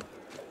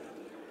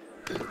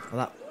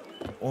 Well, that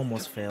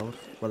almost failed.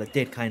 Well, it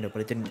did kind of,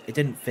 but it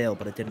didn't fail,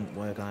 but it didn't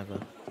work either.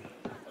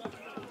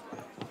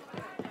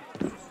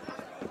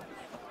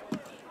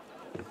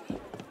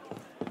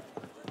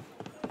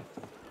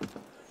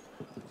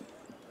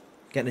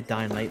 Getting a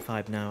Dying Light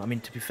vibe now. I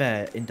mean, to be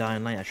fair, in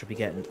Dying Light, I should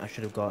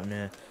have gotten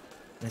an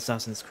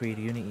Assassin's Creed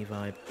Unity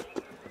vibe.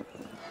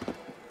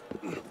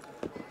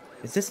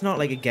 Is this not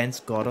like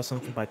against God or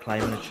something by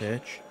climbing a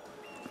church?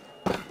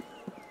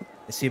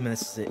 Assuming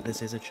this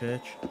is a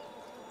church.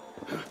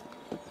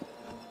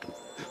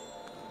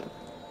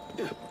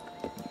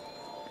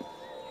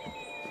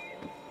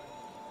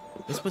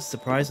 This was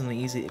surprisingly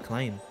easy to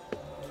climb.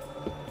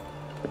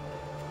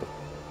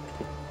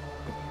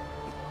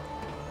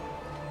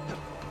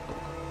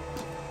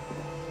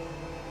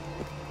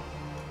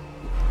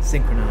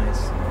 Synchronize.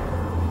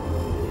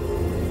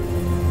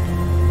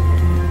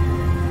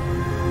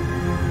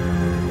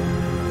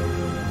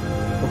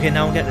 Okay,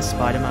 now I'm getting a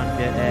Spider-Man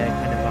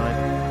kind of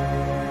vibe.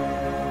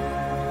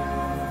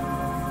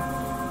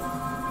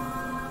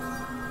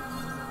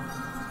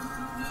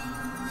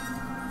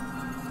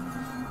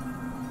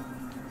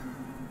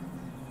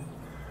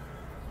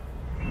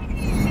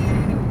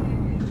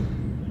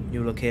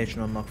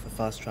 location unlocked for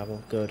fast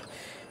travel. Good.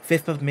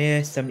 5th of May,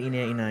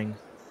 1789.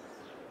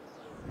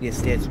 The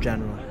Estates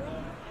General.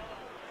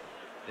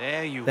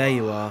 There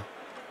you are.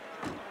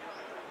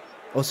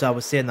 Also, I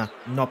was saying that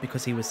not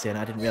because he was saying it.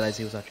 I didn't realize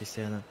he was actually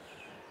saying that.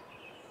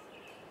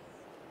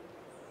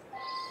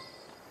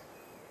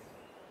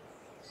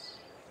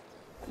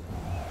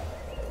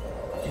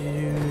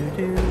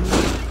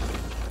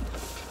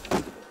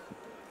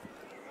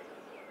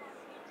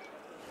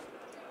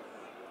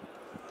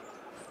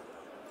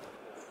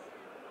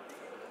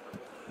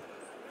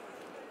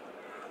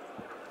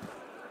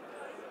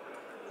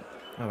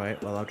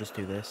 Alright, well, I'll just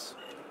do this.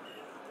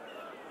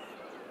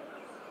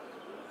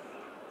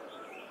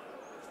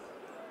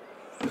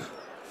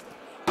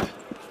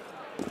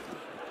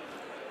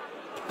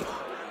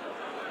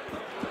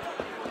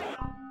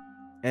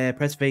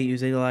 Press V,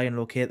 use Eagle Eye and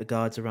locate the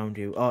guards around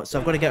you. Oh, so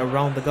I've got to get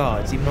around the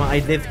guards, even though I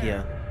live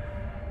here.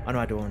 Oh, no,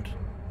 I don't.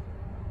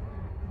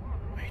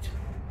 Right.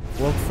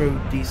 Walk through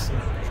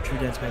decent, true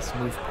dense mess,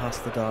 move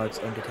past the guards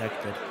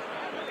undetected.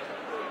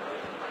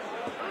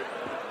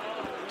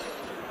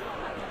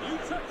 You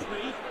touch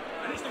me,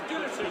 and it's the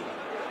guillotine.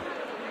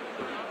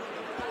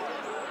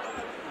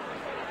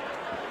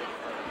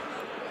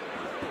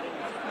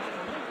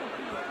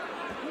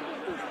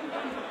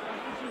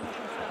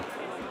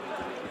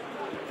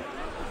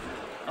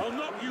 I'll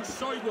knock you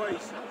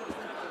sideways.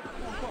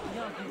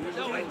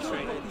 No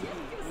entry.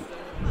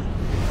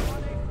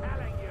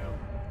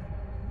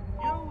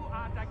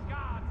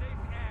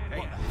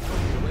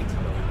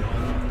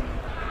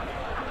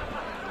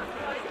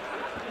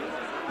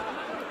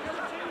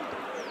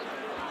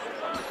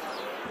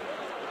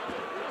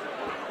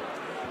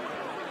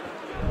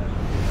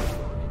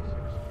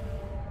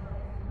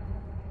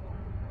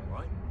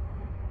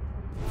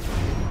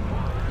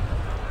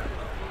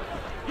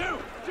 You,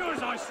 do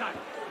as I say.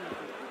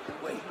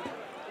 Wait,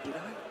 did I?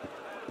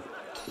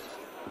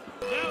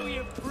 Now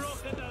you've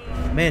broken the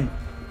law. I'm in.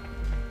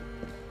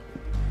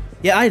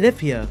 Yeah, I live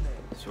here.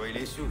 Soyez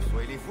les sous,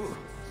 soyez les fous.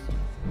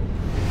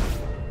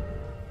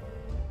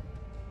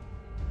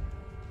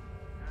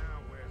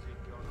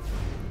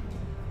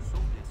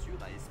 Sauf bien sûr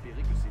à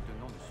espérer que ces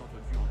tenants ne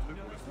s'entretuent entre eux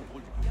pour le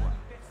contrôle du pouvoir.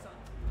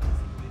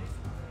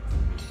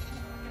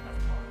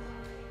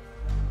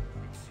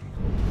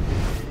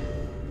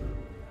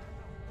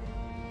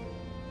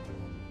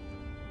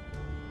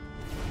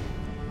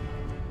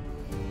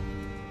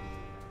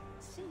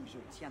 Si, je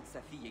tiens de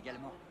sa fille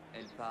également.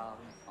 Elle parle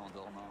en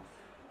dormant.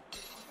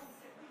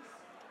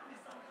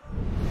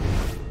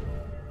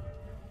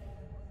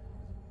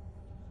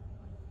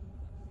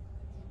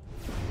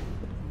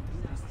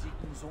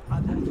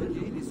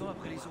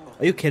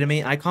 Are you kidding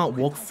me? I can't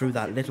walk through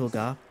that little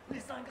gap.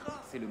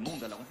 C'est le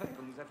monde à l'envers,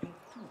 comme nous avions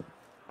tout.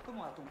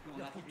 Comment a-t-on pu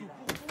en arriver là?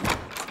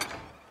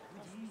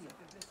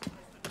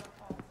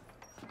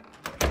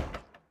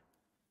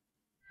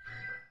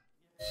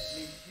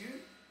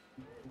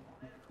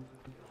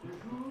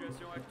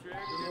 Situation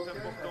actuelle, il est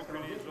important que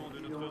les gens de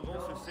notre rang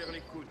se serrent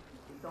les coudes.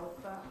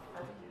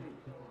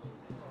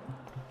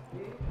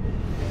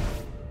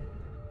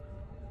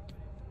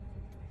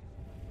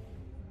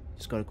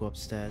 Just gotta go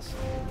upstairs.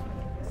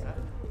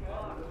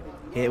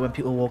 Hate it when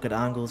people walk at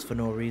angles for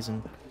no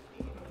reason.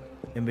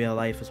 In real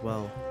life as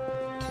well.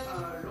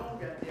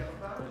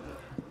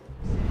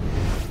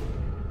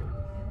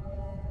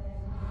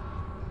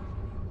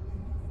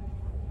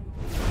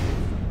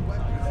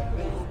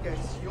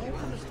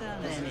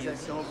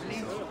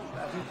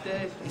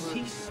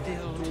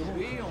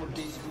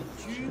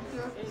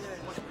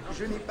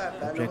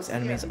 Objects,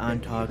 enemies,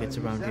 and targets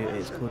around you. It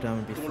is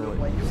cooldown before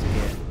it is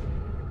again.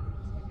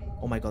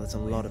 Oh my god, there's a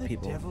lot of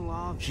people.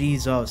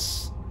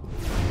 Jesus.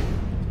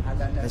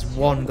 There's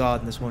one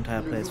guard in this whole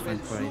entire place,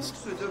 thank Christ.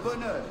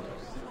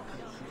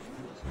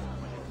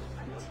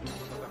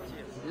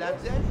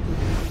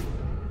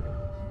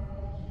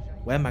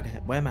 Where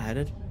am I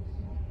headed?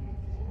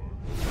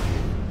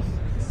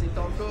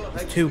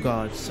 There's two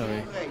guards,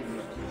 sorry.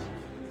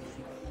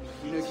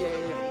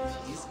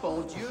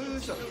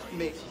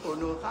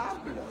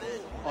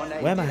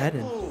 Where am I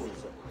headed?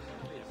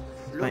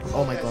 Like,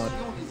 oh my god.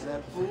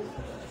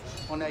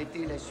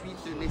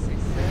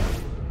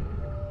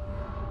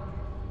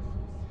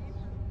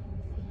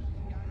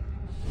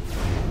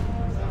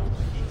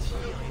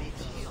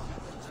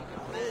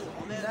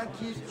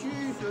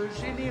 L'inquiétude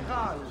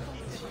générale,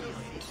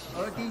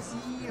 un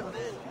désir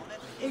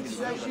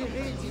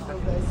exagéré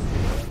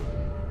d'innovation.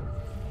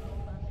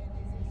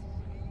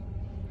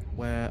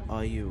 Where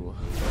are you?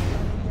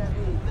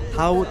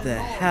 How the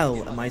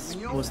hell am I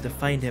supposed to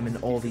find him in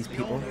all these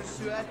people?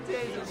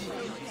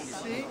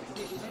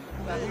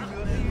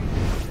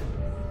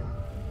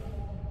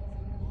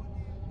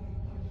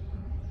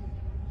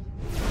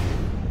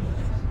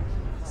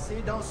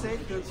 C'est dans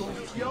cette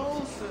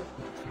confiance,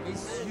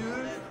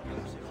 messieurs,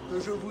 que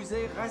je vous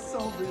ai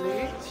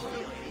rassemblés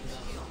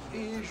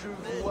et je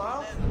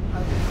vois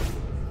avec...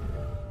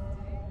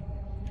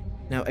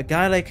 Now, a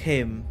guy like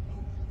him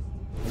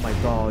Oh my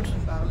god.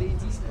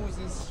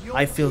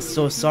 I feel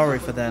so sorry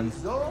for them.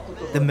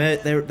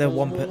 They're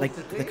one like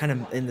they're kind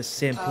of in the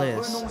same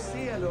place.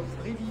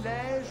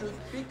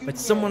 But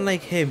someone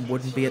like him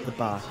wouldn't be at the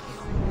back.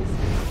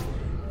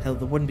 Hell,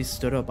 they wouldn't be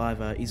stood up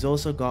either. He's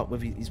also got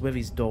he's with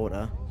his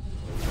daughter.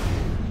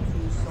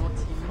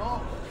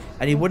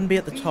 And he wouldn't be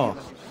at the top.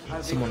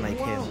 Someone like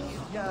him.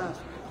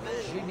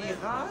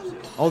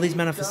 All these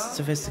men are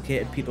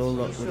sophisticated people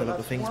with a lot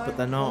of things, but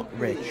they're not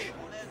rich.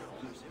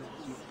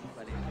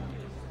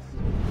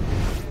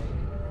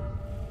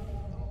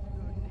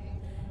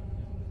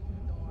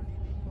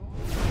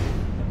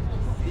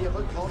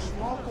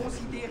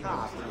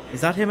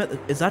 Is that him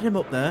is that him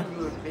up there?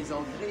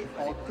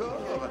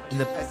 In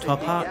the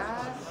top hat?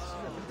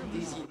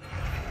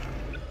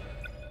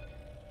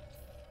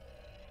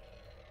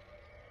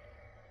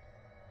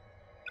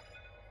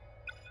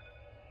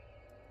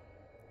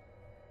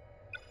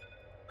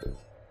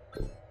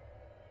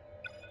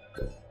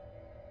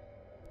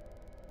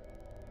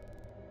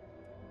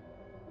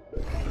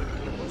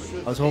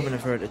 I was hoping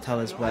for her to tell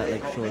us where,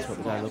 like, show us what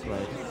the guy looked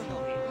like.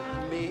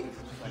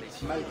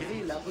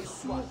 Malgré la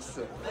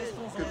ressource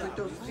que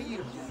peut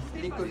offrir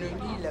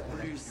l'économie la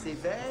plus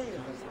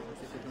sévère,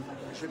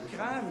 je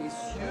crains,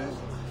 messieurs,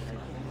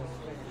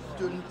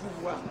 de ne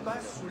pouvoir pas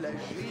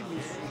soulager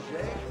mes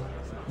sujets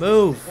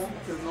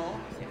promptement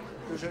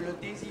que je le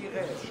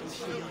désirais.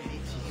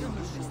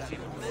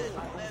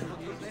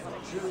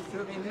 Je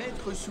ferai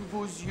mettre sous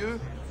vos yeux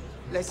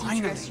la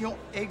situation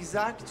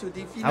exacte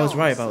des finances. I was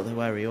right about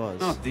where he was.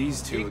 Not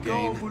these two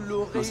again.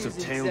 Must have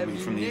tailed me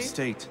from the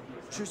estate.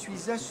 Je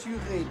suis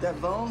assuré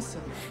d'avance.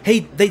 Hey,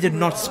 they did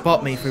not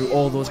spot me through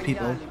all those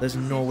people. There's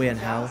no way in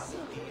hell.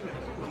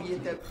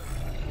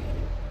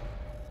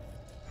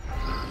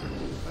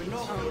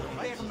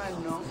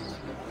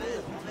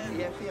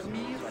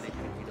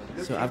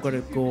 So I've got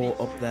to go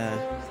up there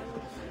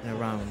and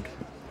around.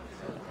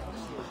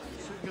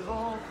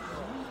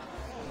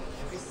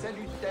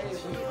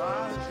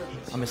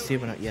 I'm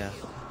assuming that, yeah.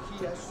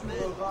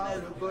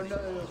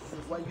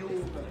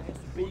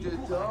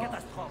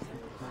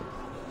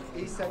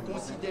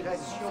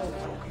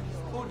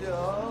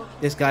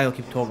 This guy will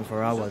keep talking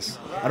for hours.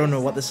 I don't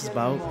know what this is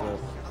about, but...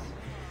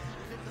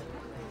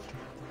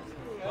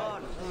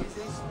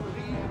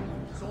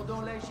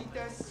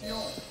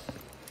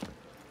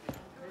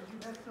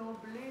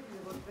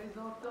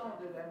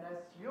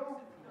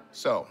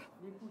 So,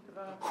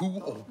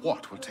 who or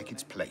what will take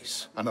its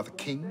place? Another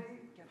king?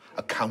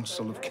 A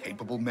council of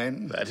capable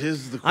men? That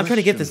is the question. I'm trying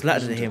to give this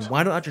letter to him.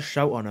 Why don't I just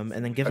shout on him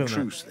and then give him a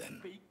truce,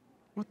 then.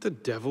 What the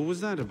devil was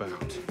that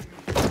about?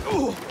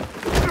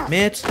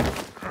 Mate.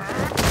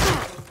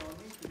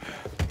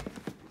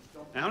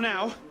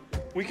 Now,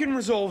 we can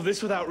resolve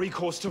this without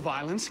recourse to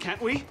violence,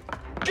 can't we?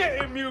 Get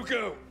him,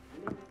 Hugo!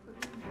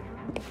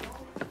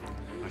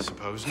 I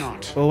suppose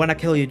not. Well, when I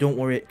kill you, don't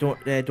worry.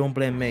 Don't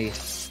blame me.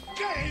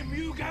 Get him,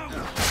 Hugo!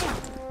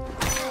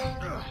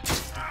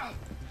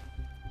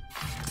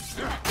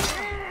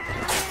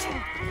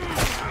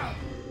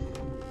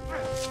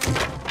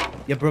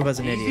 Your brother's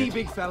an Easy, idiot.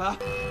 big fella.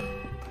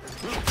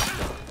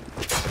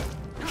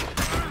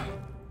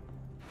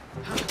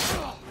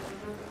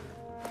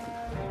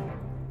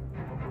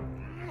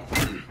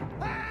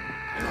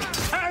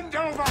 Hand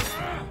over!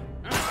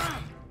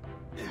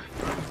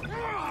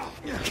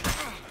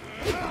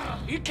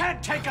 You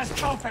can't take us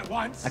both at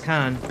once! I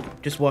can.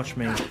 Just watch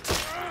me.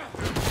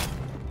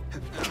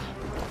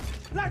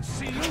 Let's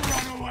see you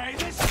run away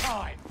this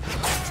time!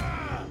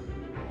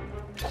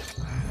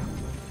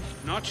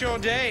 Not your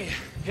day,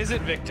 is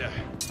it, Victor?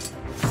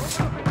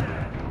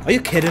 Are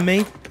you kidding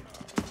me?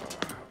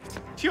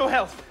 To your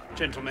health,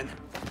 gentlemen.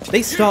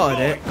 They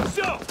started it.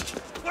 Stop!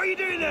 What are you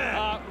doing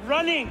there?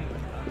 Running!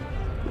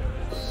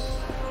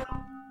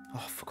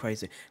 Oh, for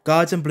crazy.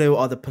 Guards in blue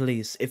are the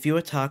police. If you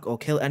attack or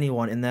kill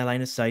anyone in their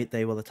line of sight,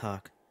 they will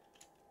attack.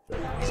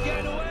 He's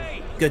getting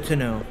away! Good to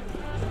know.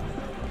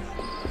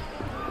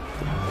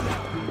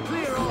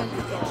 Clear on!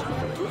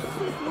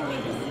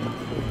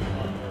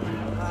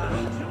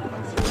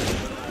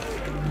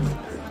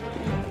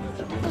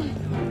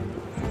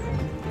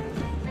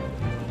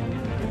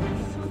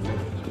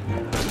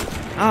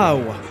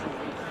 Ow!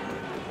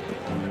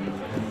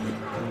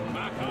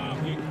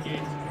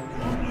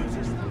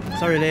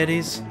 Sorry,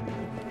 ladies.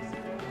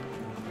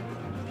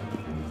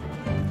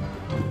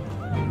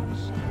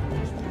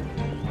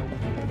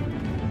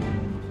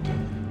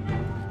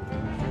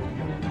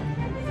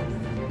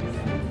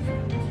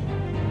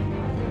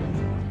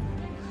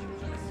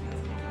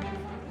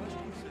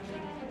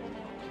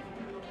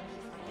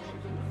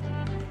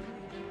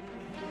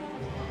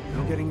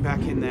 No getting back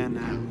in there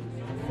now.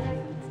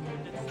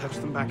 Catch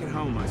them back at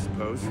home, I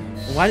suppose.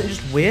 Why didn't you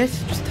just wait?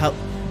 Just tell...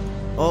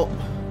 Oh,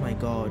 my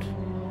God.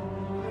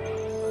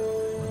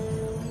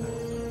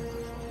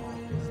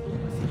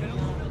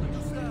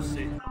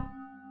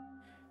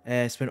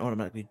 Sprint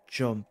automatically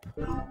jump.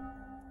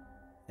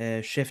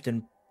 Shift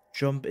and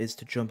jump is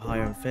to jump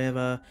higher in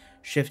favor.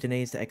 Shift and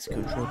A is to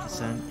execute control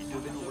descent.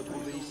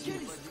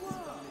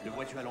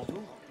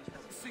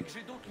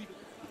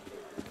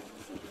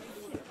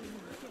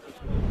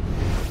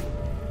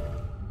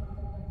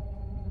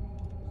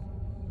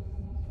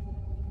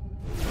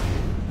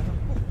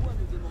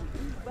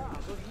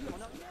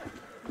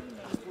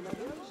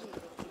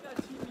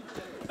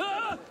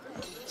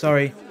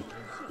 Sorry.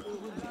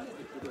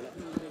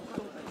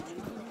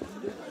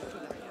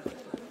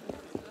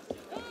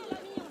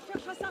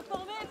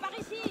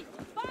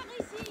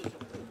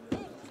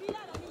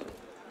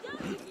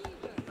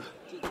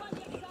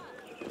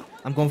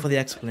 I'm going for the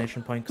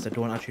exclamation point because I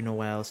don't actually know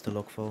where else to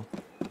look for.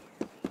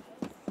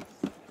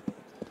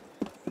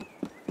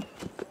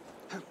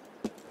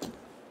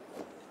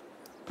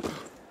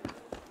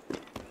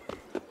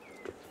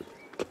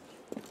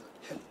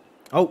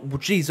 Oh,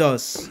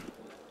 Jesus!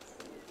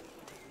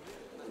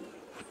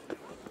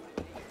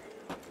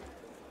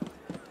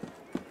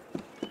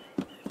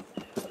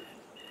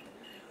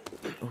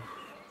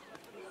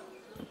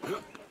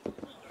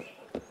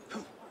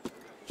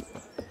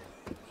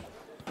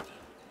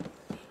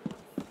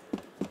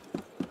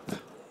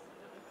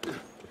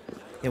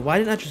 Yeah, why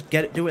didn't I just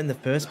do it in the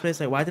first place?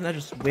 Like, why didn't I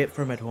just wait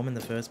for him at home in the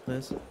first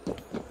place?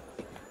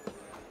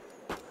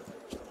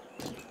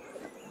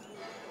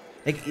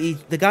 Like,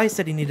 the guy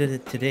said he needed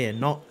it today,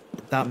 and not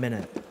that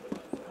minute.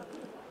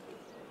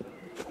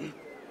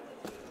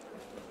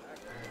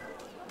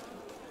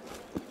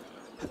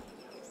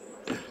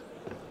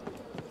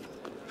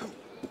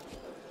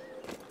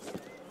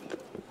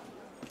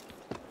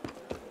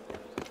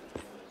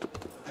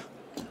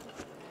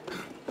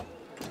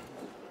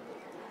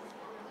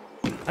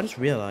 I just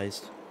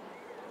realized.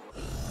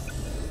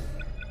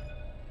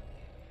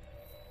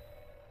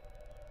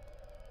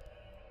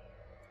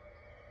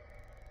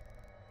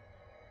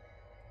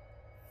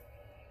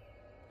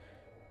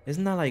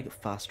 Isn't that like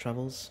fast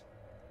travels?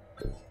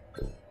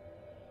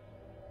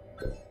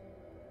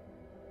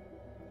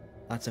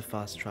 That's a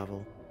fast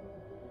travel.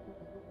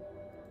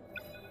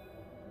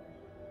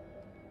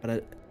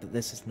 But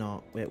this is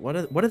not. Wait, what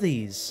are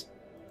these?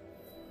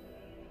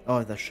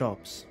 Oh, they're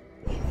shops.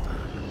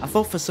 I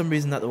thought for some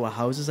reason that there were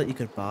houses that you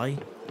could buy.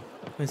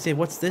 I'm gonna say,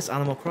 what's this?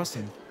 Animal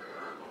Crossing.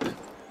 I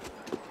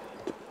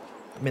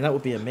mean, that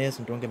would be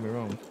amazing, don't get me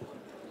wrong.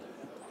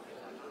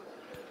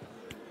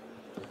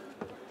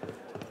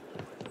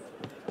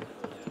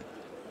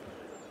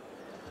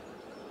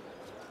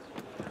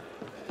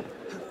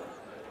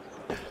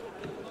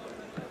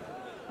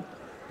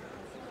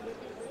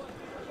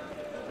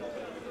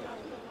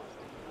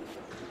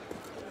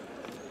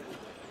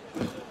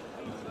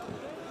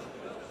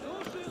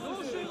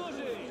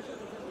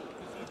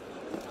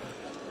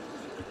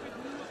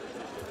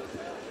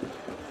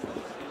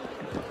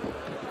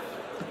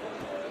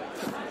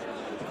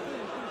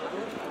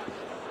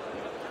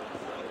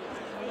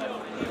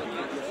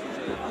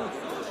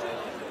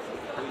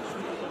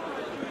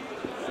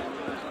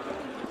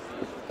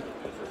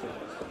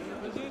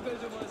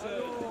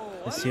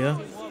 Monsieur?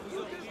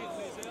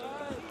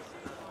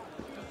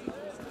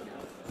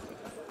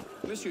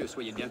 Monsieur,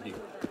 soyez le bienvenu.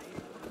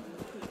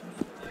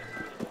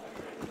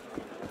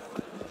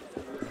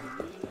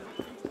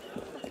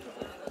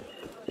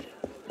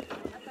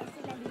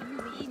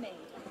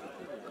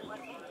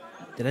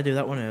 Did I do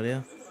that one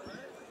earlier?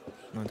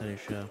 Not entirely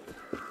sure.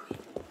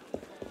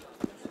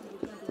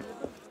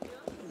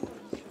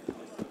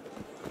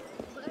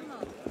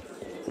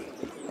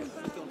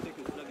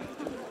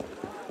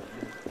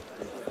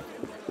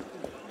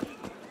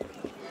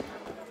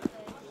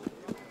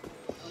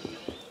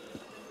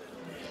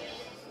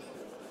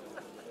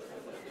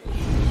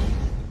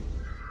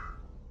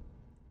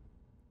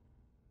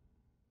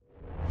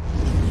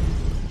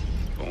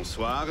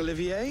 Bonsoir,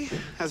 Olivier.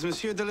 Has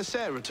Monsieur de la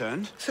Serre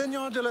returned?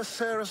 Senor de la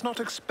Serre is not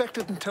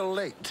expected until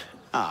late.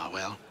 Ah,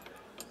 well.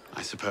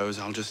 I suppose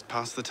I'll just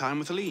pass the time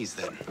with Elise,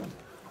 then.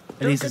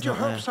 Don't get your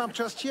hopes up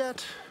just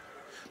yet.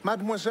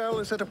 Mademoiselle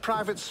is at a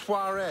private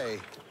soiree,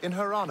 in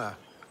her honor,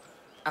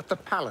 at the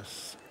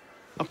palace.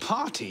 A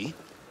party?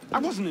 I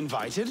wasn't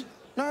invited.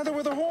 Neither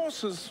were the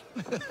horses.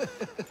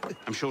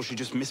 I'm sure she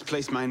just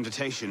misplaced my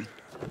invitation.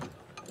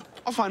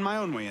 I'll find my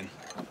own way in.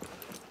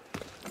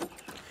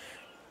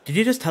 Did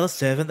you just tell a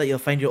servant that you'll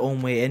find your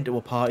own way into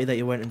a party that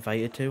you weren't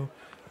invited to?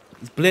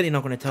 He's blatantly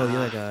not going to tell the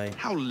other guy.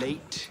 How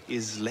late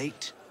is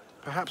late?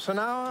 Perhaps an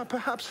hour,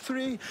 perhaps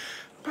 3,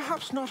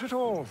 perhaps not at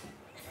all.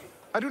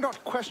 I do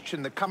not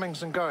question the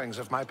comings and goings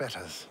of my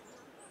betters.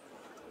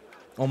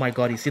 Oh my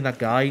god, you seen that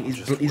guy?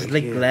 He's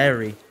like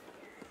glary.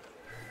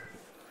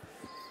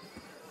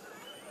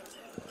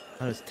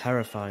 That is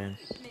terrifying.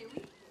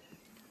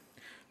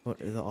 What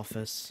is the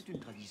office?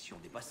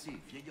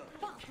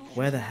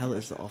 Where the hell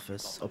is the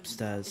office?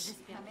 Upstairs.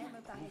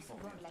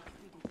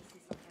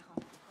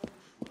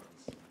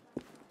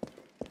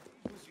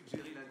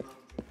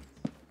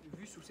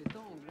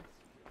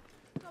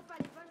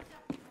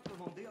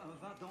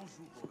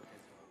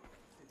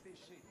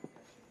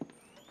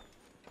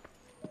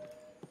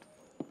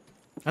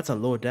 That's a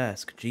low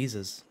desk.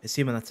 Jesus.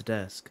 Assuming that's a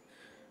desk.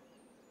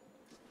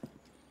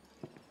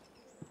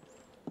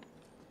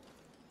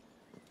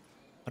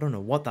 I don't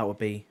know what that would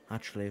be,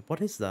 actually. What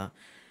is that?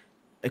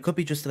 It could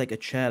be just like a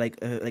chair, like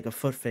a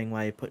foot thing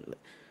where you put...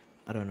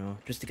 I don't know,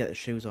 just to get the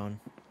shoes on.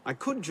 I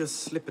could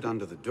just slip it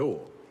under the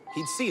door.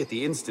 He'd see it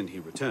the instant he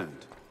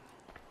returned.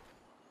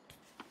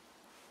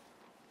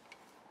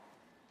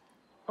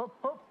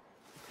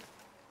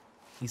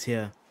 He's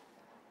here.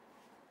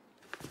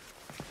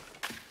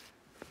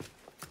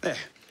 There.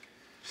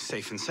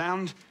 Safe and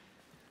sound,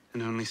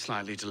 and only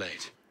slightly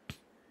delayed.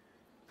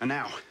 And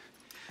now,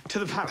 to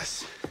the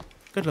palace.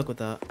 Good luck with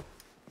that.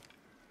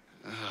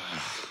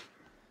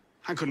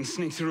 I couldn't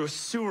sneak through a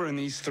sewer in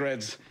these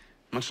threads,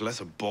 much less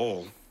a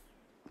ball.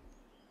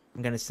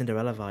 I'm getting a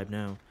Cinderella vibe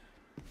now.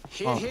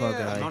 Here, Oh, poor here,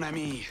 guy. mon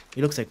ami.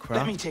 He looks like crap.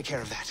 Let me take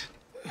care of that.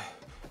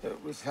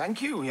 Well,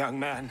 thank you, young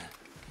man.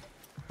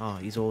 Oh,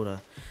 he's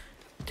older.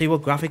 Tell you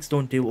what, graphics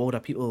don't do older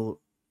people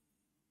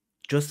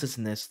justice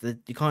in this.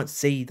 You can't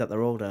see that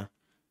they're older.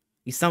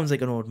 He sounds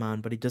like an old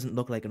man, but he doesn't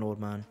look like an old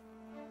man.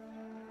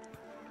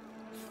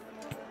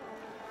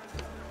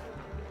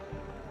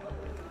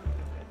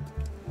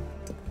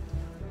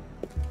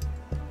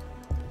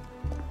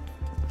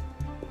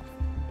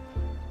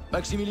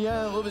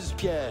 Maximilien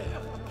Robespierre.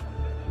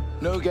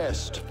 No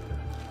guest.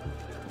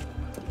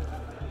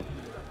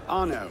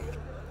 Arno.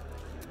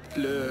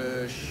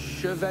 Le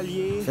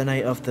Chevalier The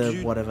night of the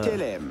du whatever.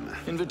 Thelem.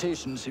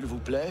 Invitation, s'il vous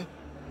plaît.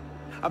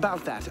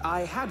 About that,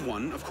 I had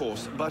one, of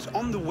course, but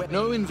on the way...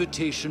 No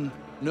invitation,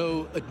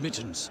 no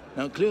admittance.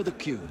 Now clear the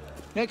queue.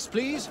 Next,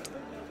 please.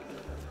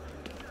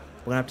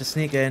 We're gonna have to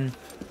sneak in.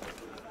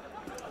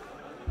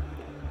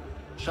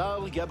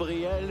 Charles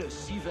Gabriel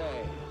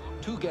Sivert.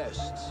 2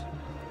 guests.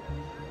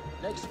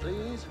 Next,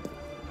 please.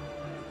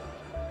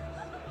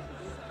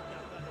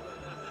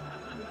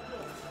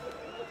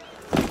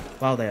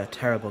 Wow, they are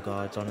terrible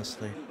guards,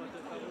 honestly.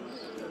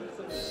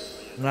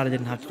 I'm glad I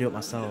didn't have to do it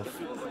myself.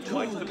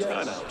 Quite the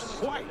turnout.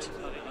 Quite.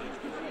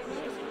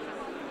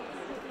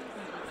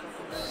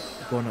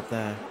 Going up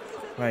there.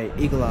 Right,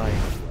 Eagle Eye.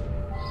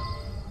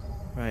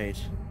 Right.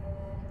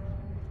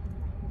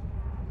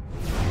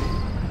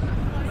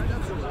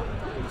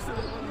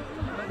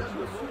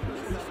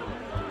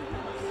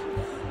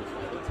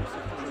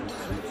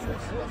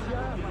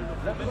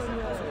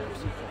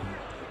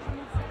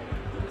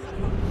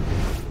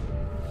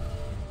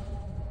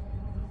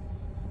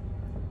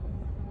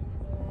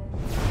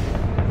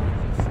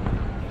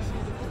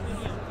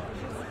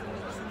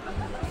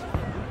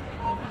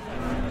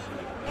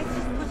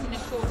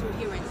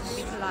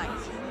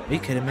 Are you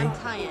kidding me? I'm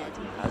tired.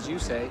 As you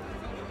say.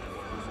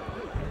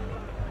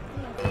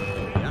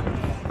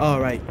 Oh,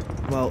 right.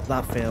 Well,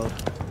 that failed.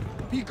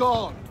 Be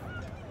gone.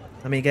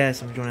 Let me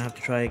guess, I'm gonna have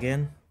to try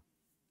again.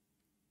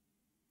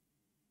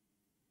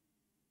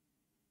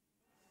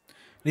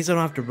 At least I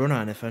don't have to run or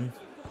anything.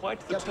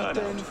 Quite the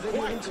turnout.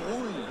 Quite.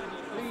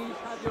 Please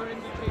have your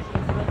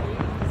invitations ready.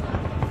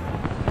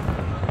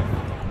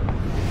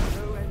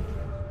 No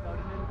entry without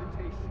an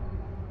invitation.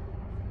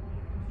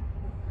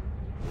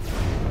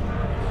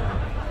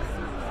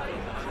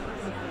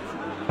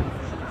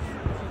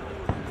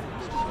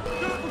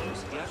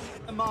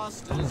 The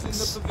masters in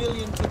the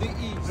pavilion to the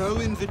east.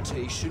 No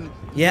invitation.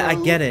 Yeah, I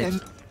no get it.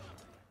 I'm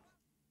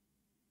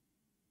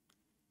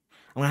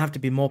gonna have to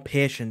be more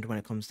patient when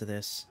it comes to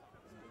this.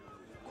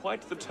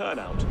 Quite the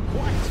turnout.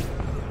 Quite.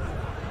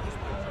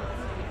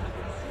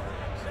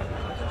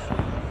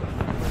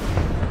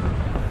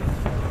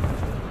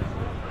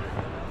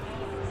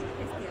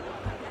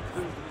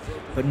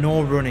 But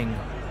no running.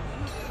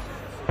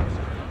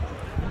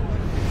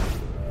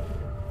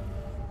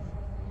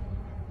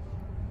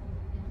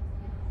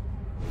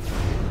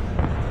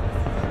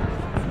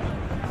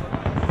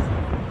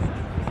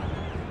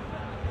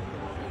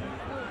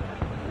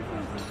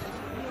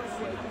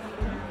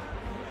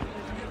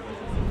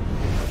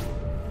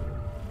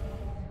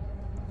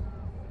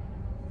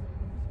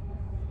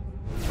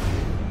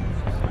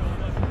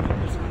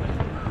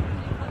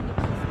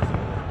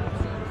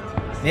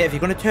 Mate, if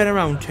you're gonna turn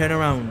around, turn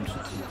around.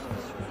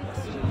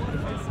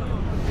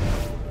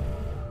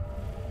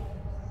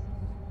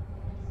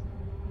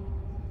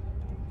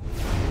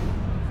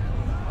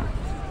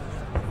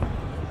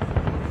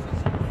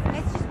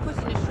 Let's just put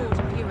in a short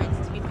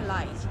appearance to be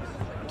polite.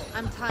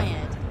 I'm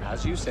tired.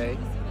 As you say.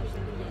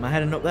 Am I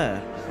heading up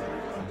there?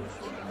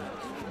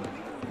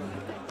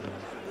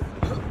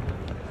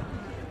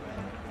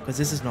 Because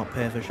this is not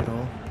perfect at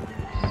all.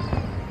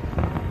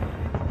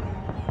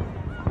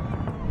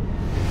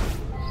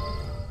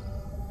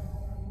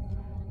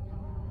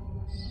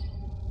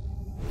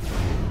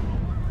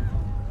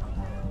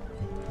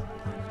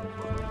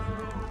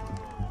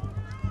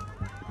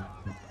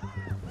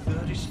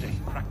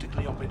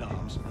 Practically up in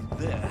arms, and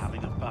they're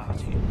having a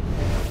party.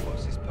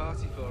 What's this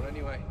party for,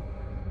 anyway?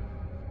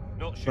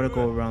 Not Gotta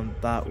go around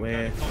that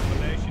way.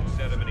 Confirmation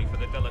ceremony for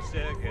the De La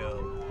Serre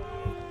girl.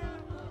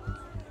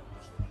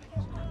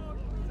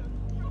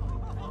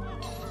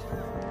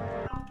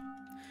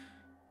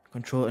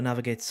 Control to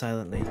navigate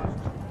silently.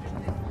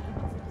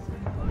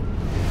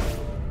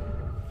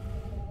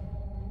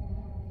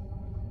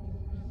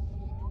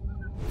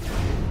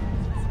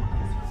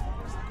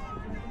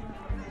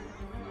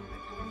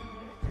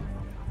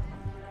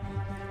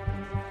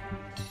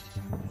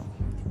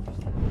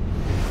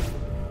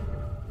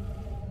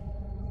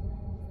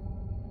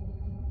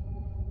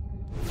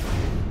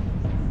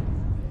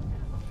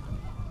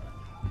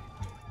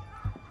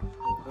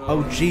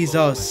 Oh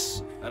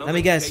Jesus! Let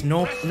me guess.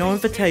 No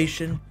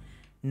invitation,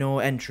 no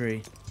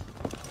entry.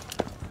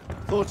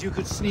 Thought you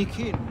could sneak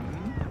in?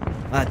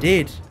 I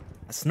did.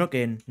 I snuck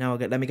in. Now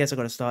let me guess. I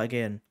got to start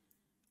again.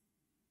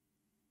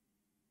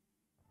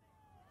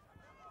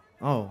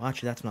 Oh,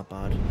 actually, that's not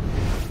bad.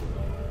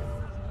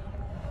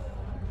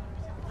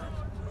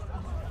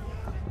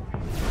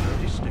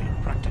 This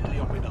state practically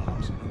up in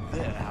arms.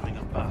 They're having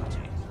a party.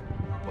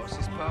 What's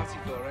this party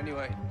for,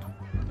 anyway?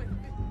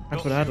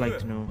 That's what I'd like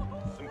to know.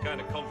 Some kind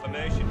of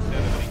confirmation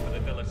ceremony for the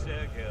De La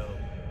Serre girl.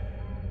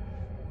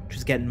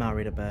 She's getting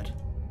married, I bet.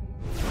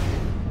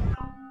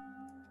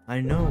 I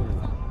know.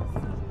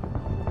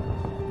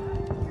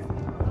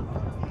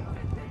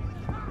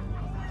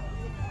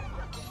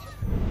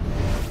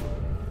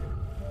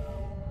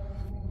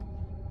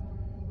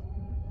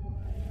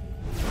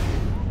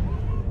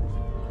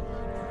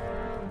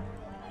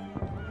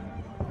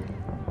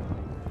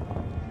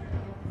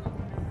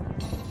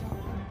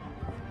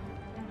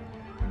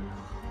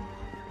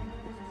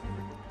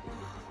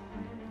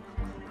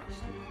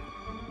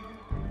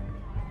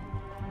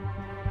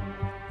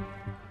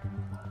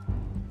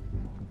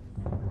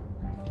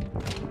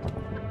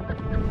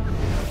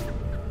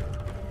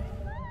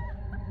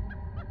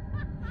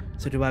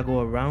 So do I go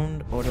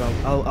around, or do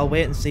I'll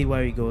wait and see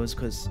where he goes,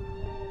 because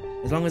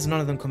as long as none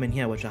of them come in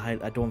here, which I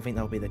don't think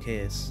that'll be the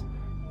case,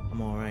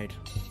 I'm alright.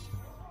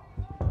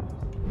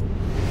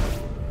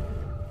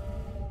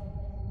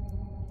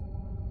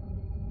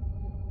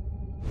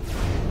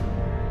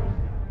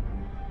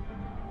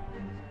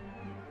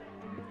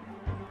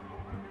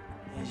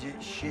 Is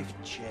it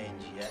shift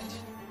change yet?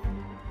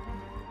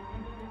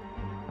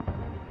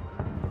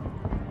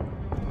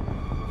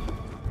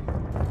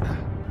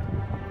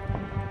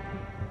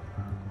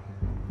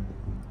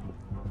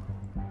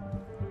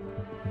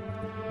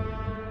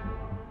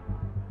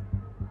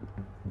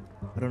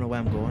 I don't know where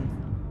I'm going.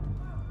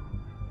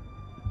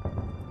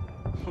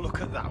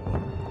 Look at that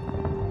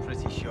one.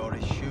 Pretty sure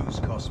his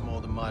shoes cost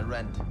more than my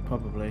rent.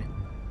 Probably.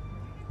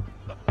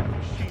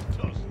 She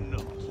does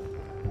not.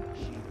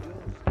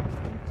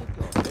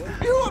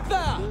 You up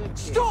there!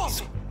 Stop!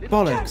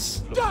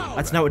 Bollocks!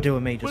 That's not what to do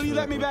with me. Just Will you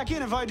let me back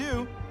in if I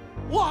do?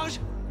 What?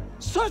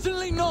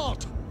 Certainly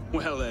not!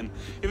 Well then,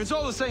 if it's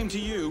all the same to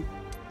you,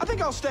 I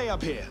think I'll stay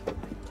up here.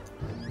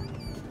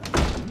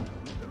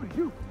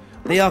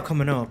 They are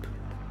coming up.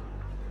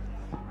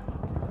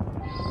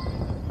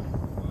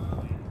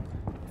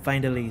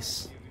 Find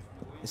Elise.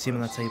 Assuming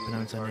that's how you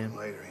pronounce her name.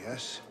 Later,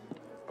 yes?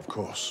 Of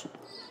course.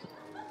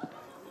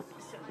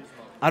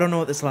 I don't know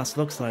what this last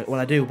looks like. Well,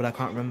 I do, but I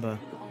can't remember.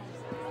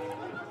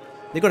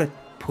 They got a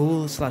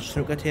pool /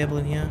 snooker table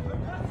in here.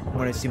 I'm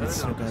gonna assume it's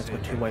snooker. It's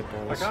got 2 white I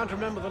balls. can't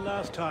remember the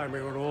last time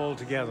we were all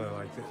together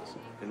like this.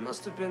 It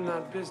must have been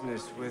that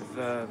business with,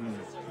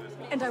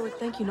 And I would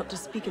thank you not to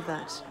speak of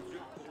that.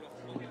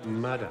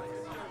 Madam.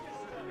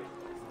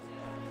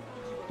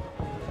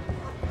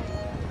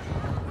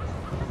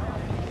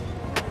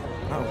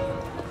 Oh.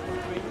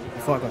 I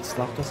thought I got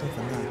slapped or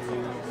something there.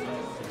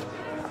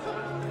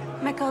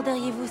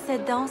 M'accorderiez-vous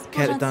cette danse pour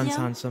Care to dance,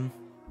 gentilhomme? handsome?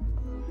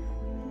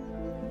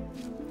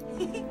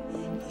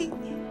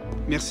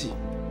 Merci.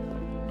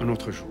 Un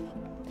autre jour.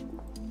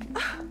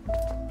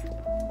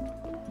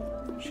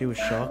 She was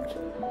shocked.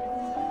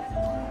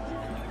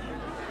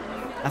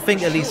 I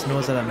think Elise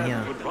knows that I'm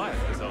here.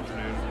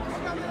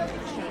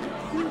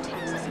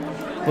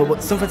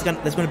 But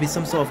there's going to be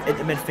some sort of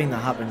intimate thing that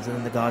happens, and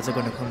then the guards are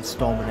going to come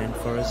storming in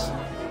for us.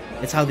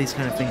 It's how these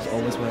kind of things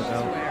always work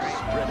out.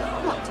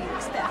 What do you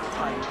expect?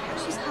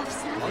 She's half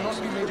savage. I'll not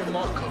be made a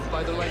mock of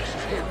by the likes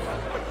of him.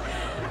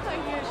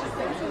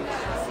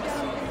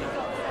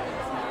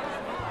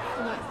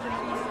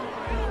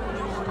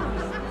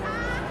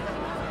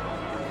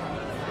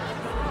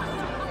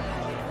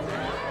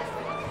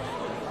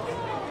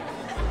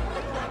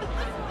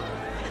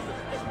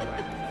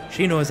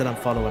 She knows that I'm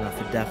following her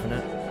for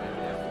definite.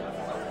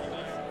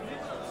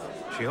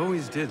 She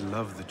always did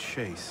love the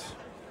chase.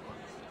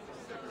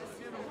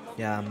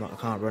 Yeah, I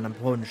can't run. I'm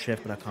holding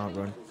shift, but I can't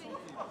run.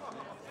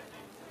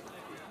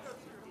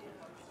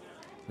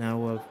 Now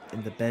we're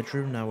in the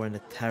bedroom. Now we're in the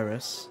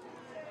terrace.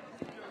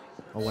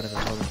 Or whatever the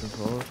hell it's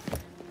been called.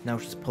 Now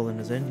she's pulling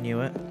us in.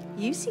 Knew it.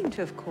 You seem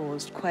to have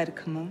caused quite a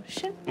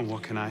commotion. Well,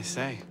 what can I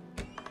say?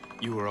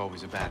 You were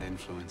always a bad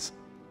influence.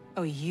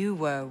 Oh, you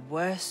were a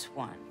worse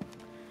one.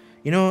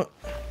 You know,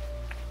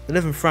 they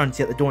live in France,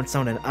 yet they don't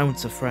sound an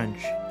ounce of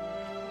French.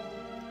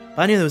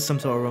 But I knew there was some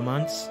sort of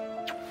romance.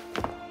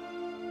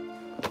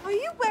 Are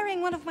you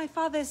wearing one of my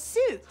father's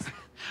suits?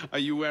 Are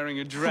you wearing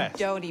a dress?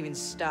 Don't even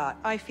start.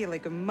 I feel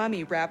like a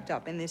mummy wrapped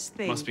up in this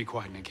thing. Must be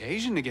quite an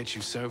occasion to get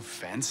you so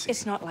fancy.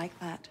 It's not like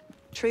that.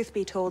 Truth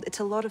be told, it's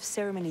a lot of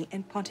ceremony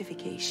and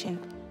pontification.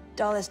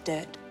 Dull as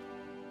dirt.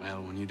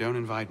 Well, when you don't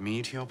invite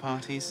me to your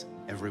parties,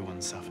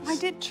 everyone suffers. I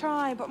did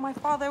try, but my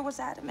father was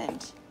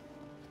adamant.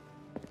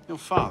 Your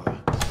father?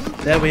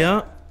 There we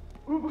are.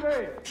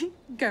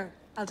 Go.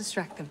 I'll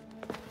distract them.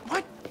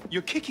 What?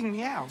 You're kicking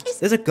me out?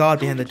 There's a guard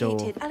behind the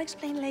door. I'll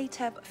explain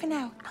later, but for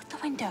now, out the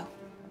window.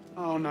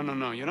 Oh,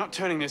 no. You're not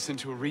turning this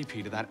into a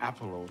repeat of that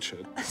apple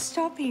orchard.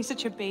 Stop being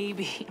such a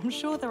baby. I'm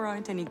sure there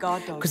aren't any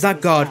guard dogs. Because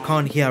that guard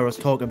can't hear us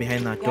talking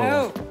behind that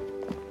door. Go.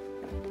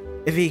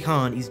 If he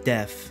can't, he's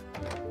deaf.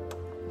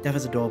 Deaf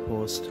as a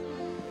doorpost.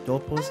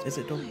 Doorpost? Is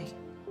it doorpost?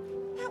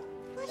 Now,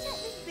 wasn't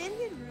the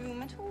billiard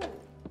room at all?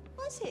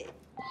 Was it?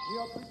 We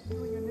are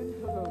pursuing an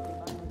interloper,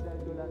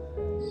 Mademoiselle de la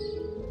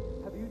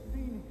Serre. Have you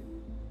seen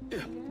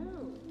him?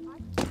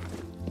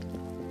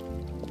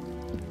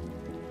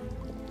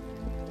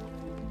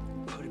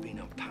 Could have been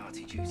on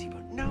party duty,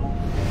 but no.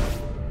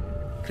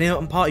 Clean up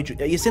and party.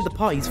 You said the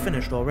party's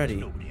finished already.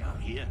 Nobody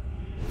out here.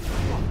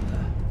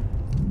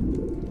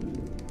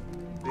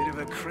 Bit of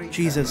a creep.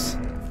 Jesus.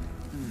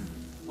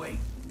 Wait,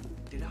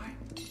 did I?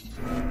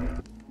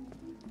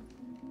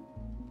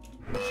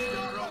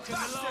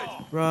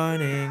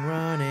 Running,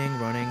 running,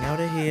 running out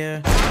of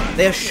here.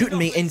 They are shooting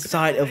me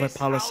inside of a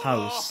palace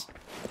house.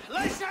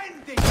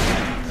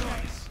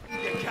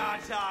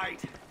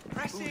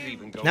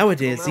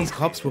 Nowadays, these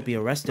cops would be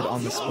arrested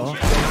on the spot.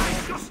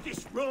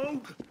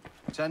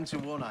 10 to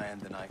 1 I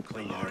end the night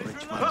cleaning a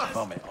rich man's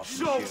vomit off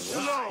the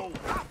shoe.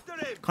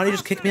 Can't he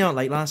just kick me out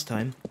like last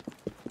time?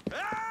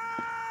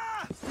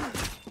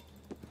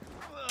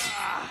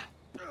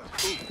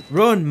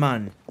 Run,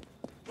 man!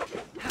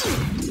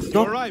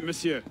 All right,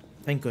 monsieur.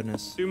 Thank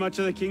goodness. Too much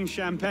of the king's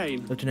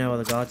champagne. Love to know where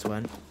the guards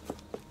went.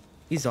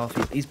 He's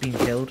off. He's been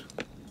killed.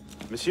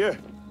 Monsieur.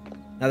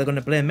 Now they're going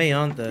to blame me,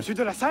 aren't they? Monsieur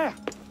de la Serre.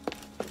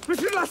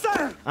 Monsieur de la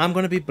Serre. I'm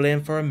going to be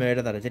blamed for a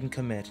murder that I didn't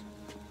commit.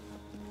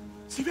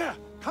 Sylvain,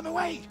 come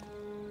away!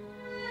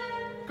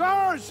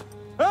 Guards!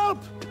 Help!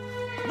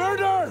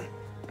 Murder!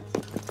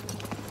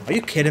 Are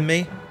you kidding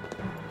me?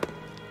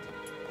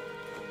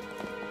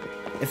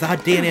 If they had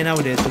DNA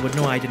nowadays, they would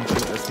know I didn't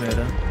commit this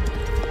murder.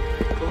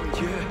 Bon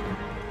Dieu,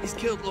 he's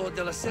killed Lord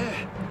de la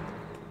Serre.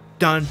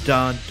 Dun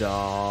dun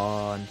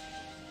dun.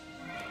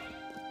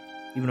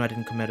 Even though I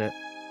didn't commit it.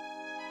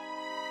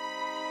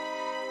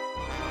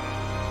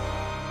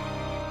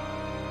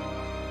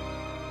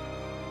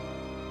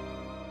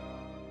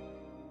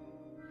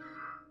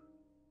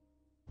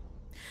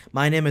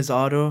 My name is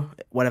Ardo,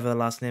 whatever the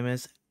last name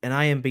is, and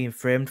I am being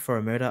framed for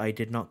a murder I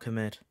did not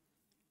commit.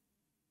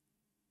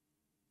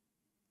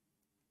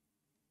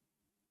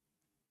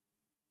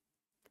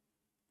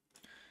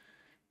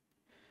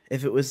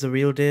 If it was the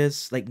real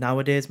days, like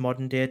nowadays,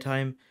 modern day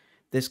time,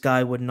 this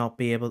guy would not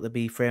be able to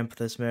be framed for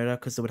this murder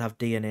because they would have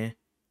DNA.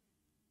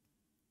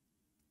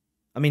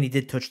 I mean, he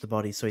did touch the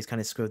body, so he's kind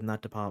of screwed in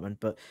that department,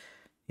 but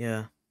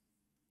yeah.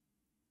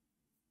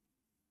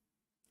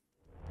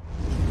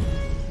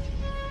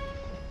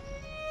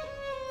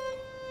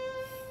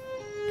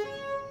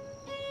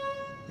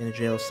 In a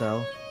jail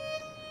cell.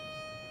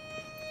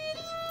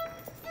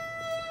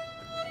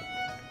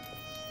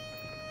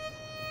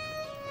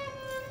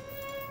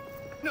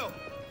 No,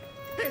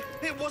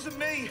 it wasn't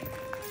me.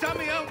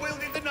 Damian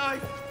wielded the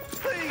knife.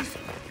 Please,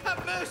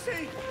 have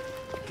mercy.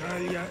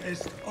 Talia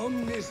est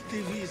omnis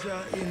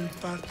divisa in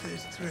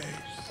partes tres.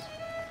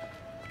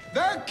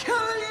 They're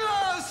killing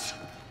us!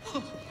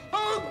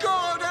 Oh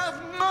God,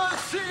 have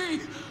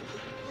mercy!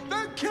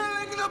 They're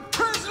killing the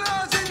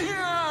prisoners in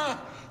here!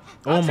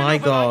 Oh my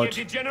God.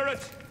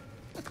 Degenerate!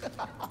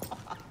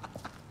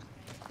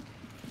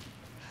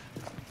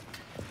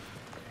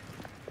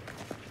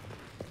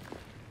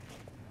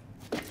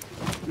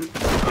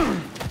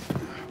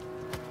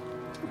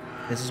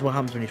 This is what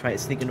happens when you try to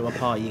sneak into a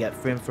party, you get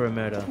framed for a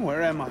murder.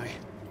 Where am I?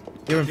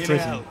 You're in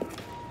prison.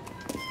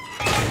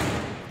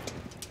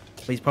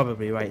 But he's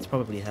probably right, it's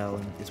probably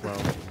hell as well.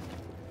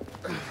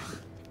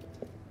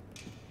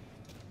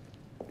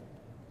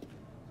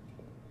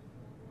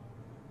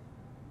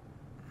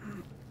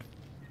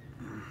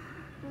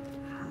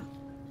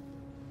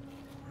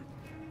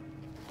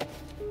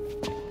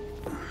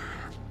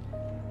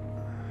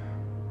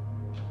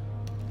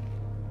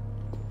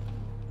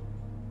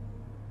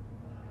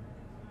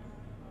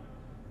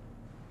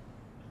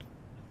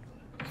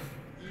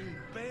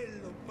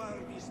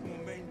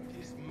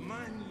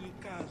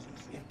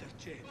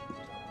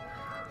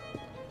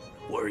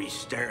 What are you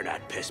staring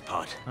at,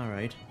 pisspot?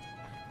 Alright.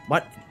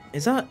 What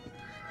is that?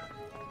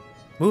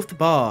 Move the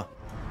bar.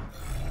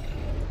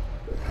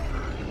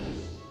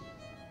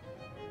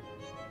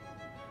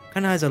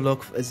 Kinda has a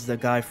look as the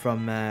guy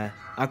from the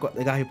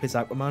guy who plays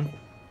Aquaman.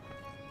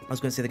 I was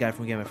gonna say the guy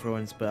from Game of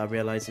Thrones, but I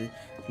realized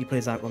he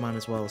plays Aquaman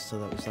as well, so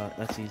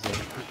that's easy.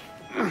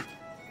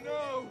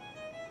 No!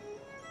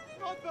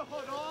 Not the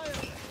hot iron!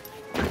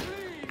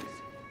 Please!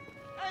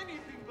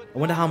 Anything but I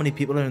wonder how many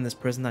people are in this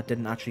prison that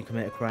didn't actually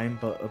commit a crime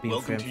but are being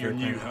Welcome framed to for your a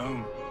new crime.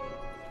 home.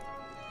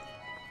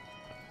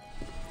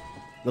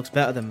 Looks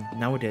better than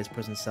nowadays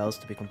prison cells,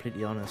 to be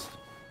completely honest.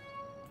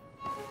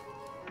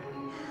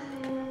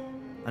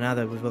 I know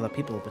they're with other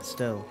people, but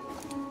still.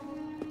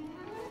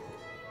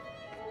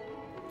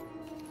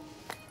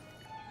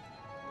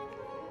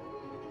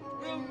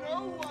 Will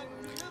no one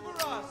deliver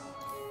us?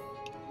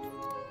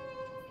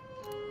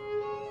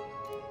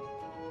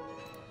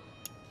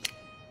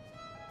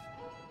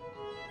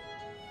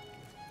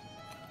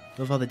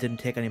 Love how they didn't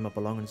take any of my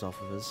belongings off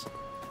of us.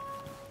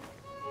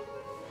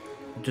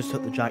 They just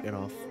took the jacket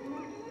off.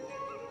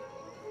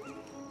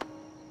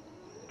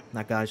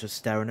 That guy's just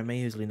staring at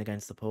me, who's leaning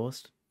against the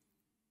post.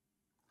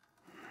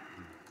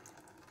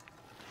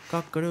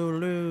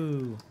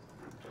 Cock-a-doodle-doo.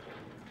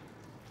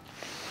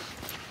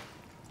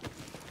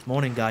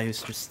 Morning guy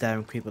who's just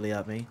staring creepily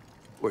at me.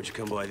 Where'd you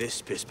come by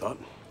this, pisspot?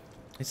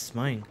 This is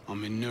mine.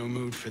 I'm in no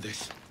mood for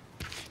this.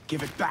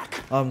 Give it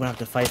back. Oh, I'm gonna have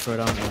to fight for it,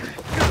 aren't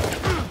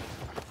I?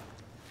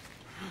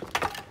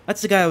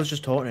 That's the guy I was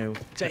just talking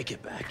to. Take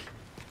it back.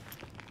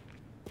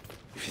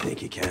 If you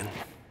think you can.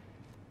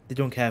 They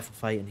don't care for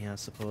fighting here, I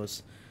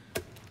suppose.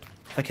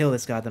 If I kill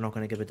this guy, they're not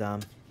gonna give a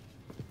damn.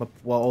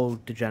 We're all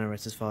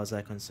degenerates as far as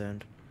they're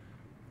concerned.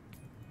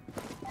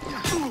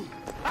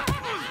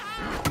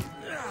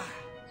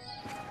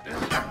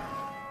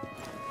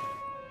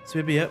 So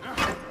maybe it.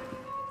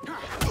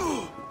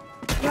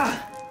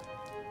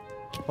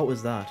 What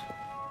was that?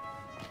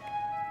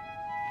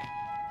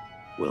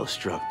 Well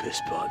struck,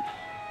 pisspot.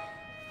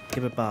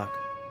 Give it back.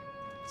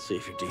 See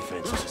if your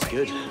defense is as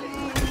good.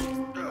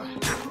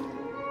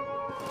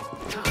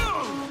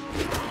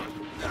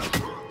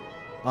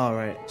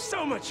 Alright.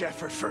 So much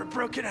effort for a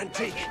broken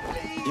antique.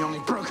 The only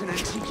broken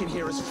antique in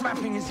here is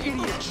flapping his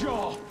idiot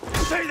jaw.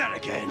 Say that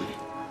again.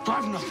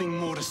 I've nothing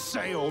more to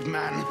say, old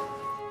man.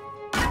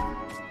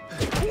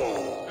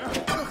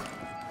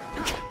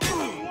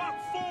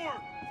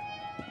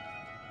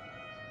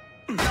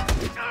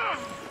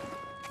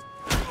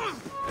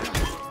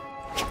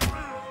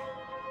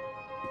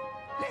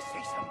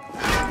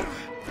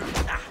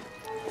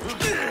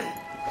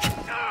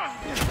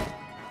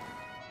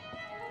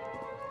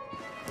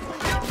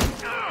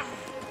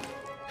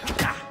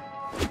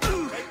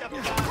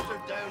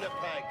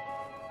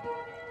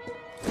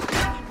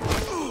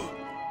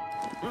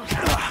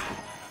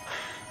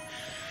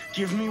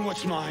 Give me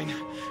what's mine,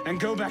 and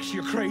go back to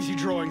your crazy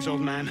drawings,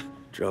 old man.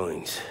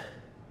 Drawings?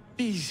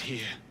 These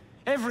here.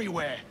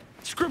 Everywhere.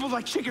 Scribbled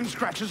like chicken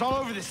scratches all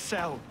over this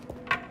cell.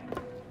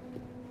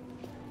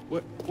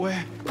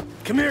 Where?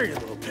 Come here, you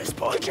little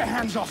pisspot. Get your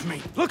hands off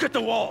me! Look at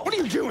the wall! What are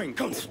you doing?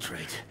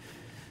 Concentrate.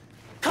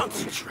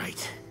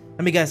 Concentrate.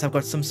 Let me guess, I've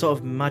got some sort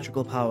of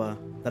magical power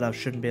that I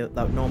shouldn't be,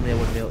 that normally I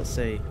wouldn't be able to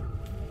see.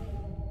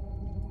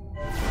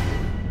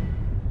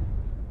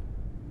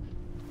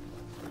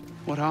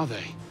 What are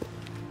they?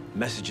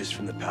 Messages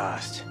from the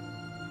past.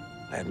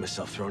 I had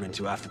myself thrown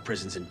into half the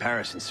prisons in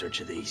Paris in search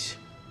of these.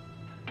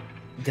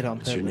 Get on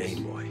What's your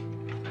name, boy?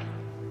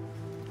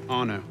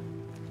 Arno.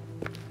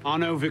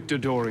 Arno Victor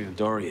Dorian.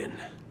 Dorian.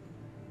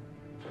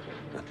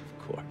 Of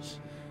course.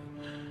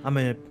 I'm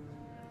a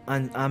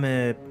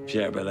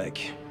Pierre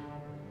Belec.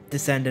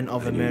 Descendant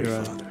of a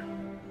murderer.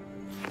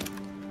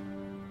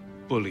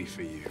 Bully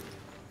for you.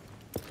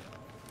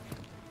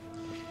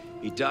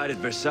 He died at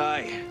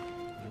Versailles.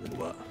 In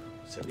what?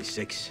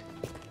 76?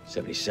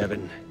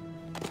 77?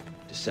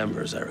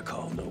 December, as I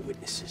recall, no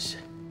witnesses.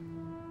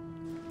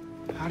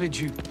 How did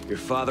you... Your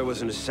father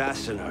was an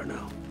assassin,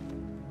 Arno.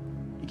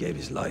 He gave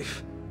his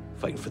life,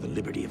 fighting for the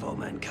liberty of all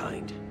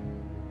mankind.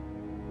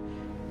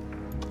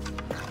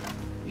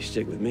 You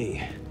stick with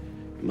me,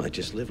 you might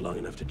just live long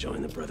enough to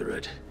join the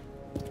Brotherhood.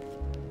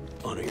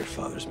 Honor your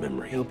father's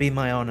memory. It'll be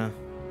my honor.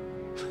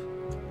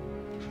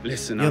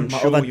 Listen, yeah, I'm my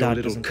sure other your dad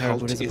little doesn't care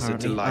cult about his is a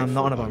apparently. delightful I'm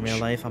not on about bunch, real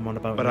life, I'm on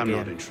about but the I'm game.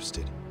 not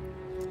interested.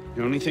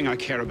 The only thing I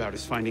care about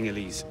is finding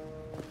Elise.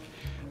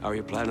 How are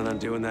you planning on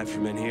doing that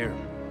from in here?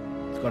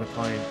 It's got a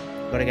point.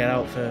 Gotta get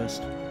out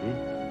first.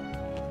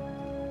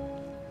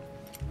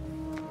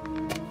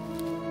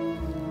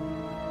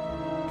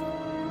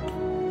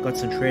 Got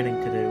some training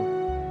to do.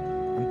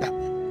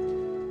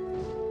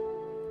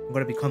 I'm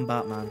gonna become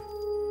Batman.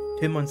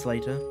 2 months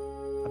later.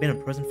 I've been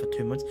in prison for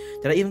 2 months.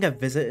 Did I even get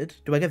visited?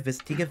 Do you get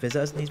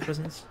visitors in these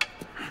prisons?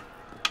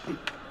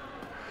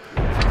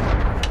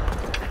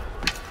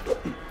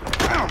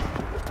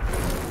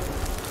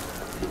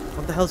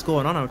 What the hell's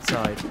going on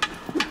outside?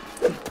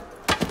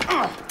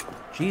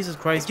 Jesus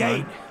Christ,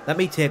 man. Let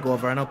me take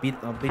over and I'll beat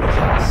his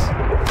ass.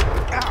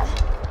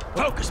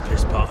 Focus,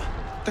 pisspot.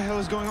 What the hell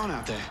is going on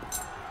out there?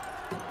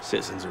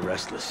 Citizens are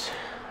restless.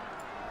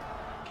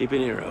 Keep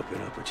an ear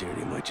open.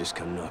 Opportunity might just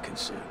come knocking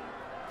soon.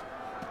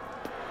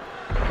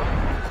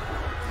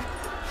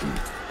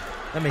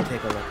 Let me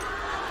take a look.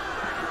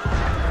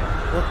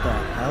 What the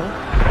hell?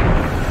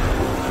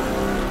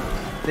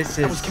 This is...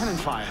 That was cannon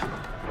fire.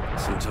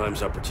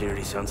 Sometimes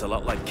opportunity sounds a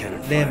lot like cannon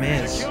fire. There,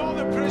 man. Secure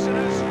the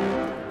prisoners.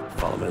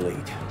 Follow my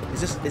lead.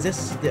 Is this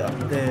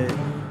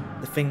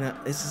the thing that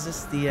is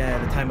this the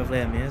time of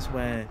Les Mis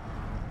where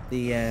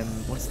the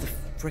what's the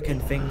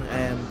frickin' thing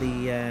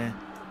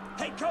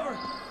Take cover.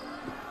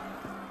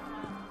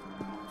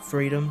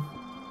 Freedom.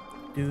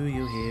 Do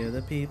you hear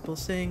the people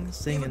singing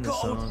the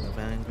song of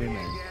angry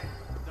men?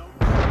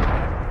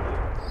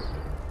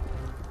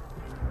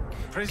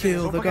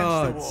 Kill the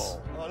gods.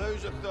 On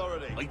whose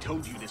authority? I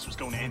told you this was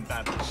going to end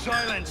badly.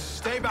 Silence!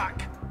 Stay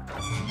back!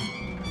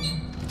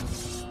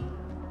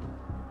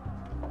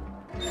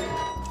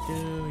 Do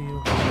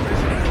you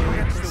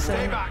hear the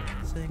Stay back!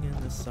 singing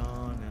the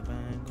song of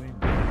angry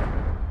men?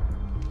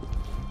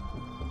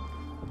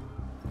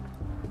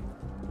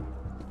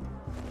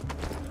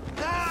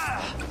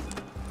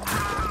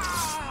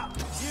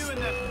 You and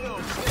that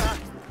filth!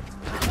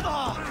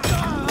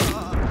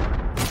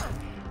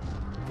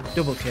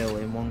 Double kill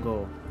in one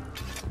go.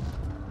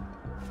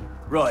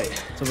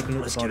 Right. So we can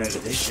look Let's the get body. out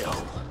of this show.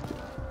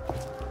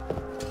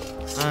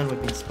 And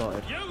we've been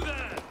spotted.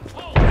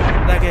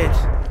 Leg it.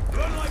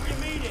 Run like you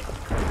mean it.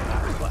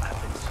 What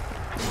happens?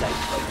 Stay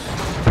close.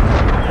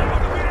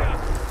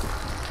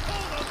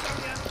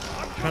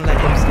 Trying to let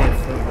him stay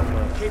afloat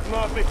longer. Keep him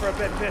off me for a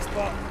bit, piss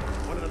pot.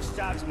 One of them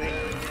stabs me.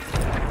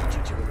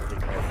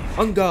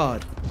 On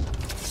guard.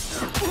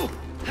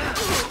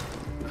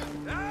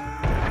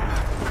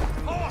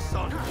 Horse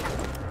on.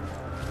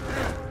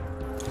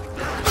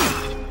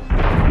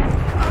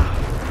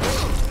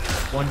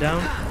 One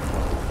down.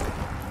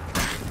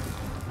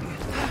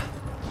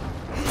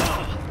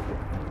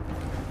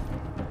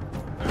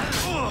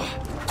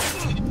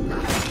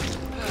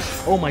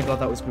 Oh my god,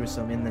 that was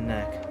gruesome in the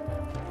neck.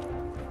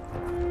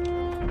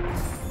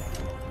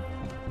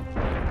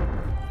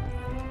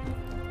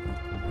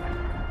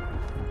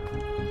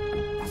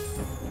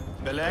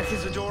 Belek,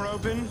 is the door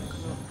open?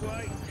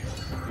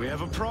 We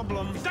have a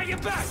problem. Is that your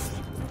best?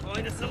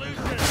 Find a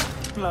solution.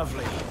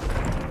 Lovely.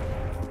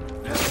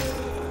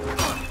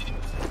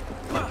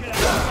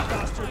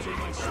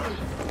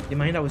 You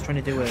mind I was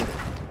trying to do a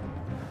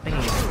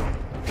thingy?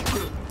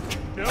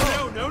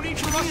 No need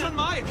to rush on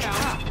my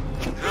account.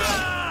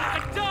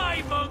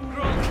 Die,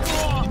 mongrel!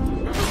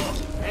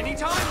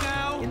 Anytime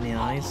now. In the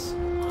eyes.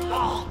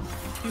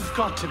 You've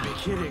got to be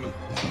kidding.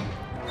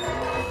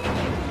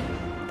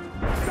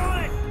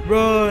 Got it.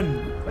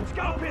 Run! Let's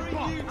go, piss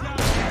pot.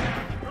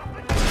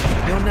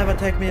 You'll never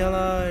take me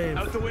alive.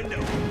 Out the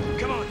window.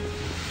 Come on.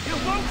 You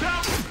won't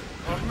help.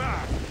 Oh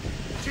man.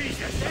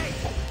 Jesus.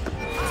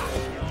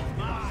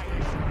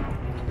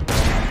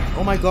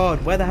 Oh my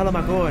god, where the hell am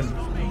I going?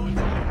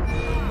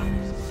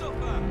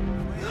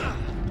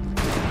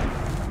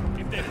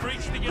 If they're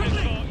breaching in the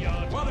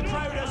courtyard, while the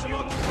crowd has them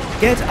up.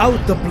 Get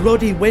out the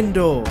bloody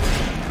window!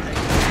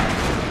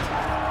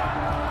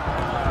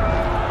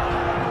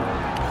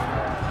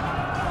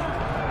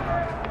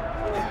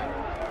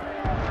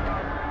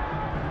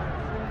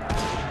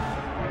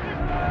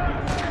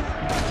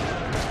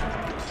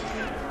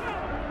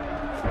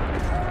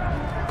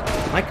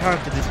 My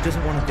character just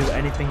doesn't want to do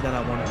anything that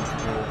I want him to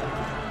do.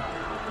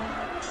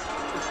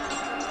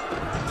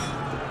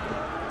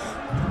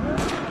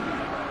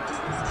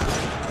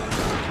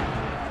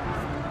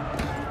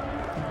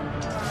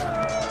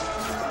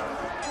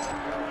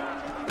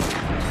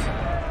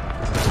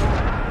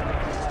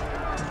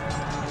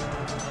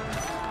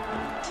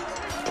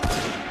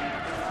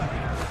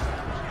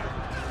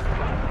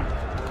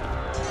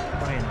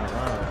 Crying out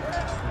loud.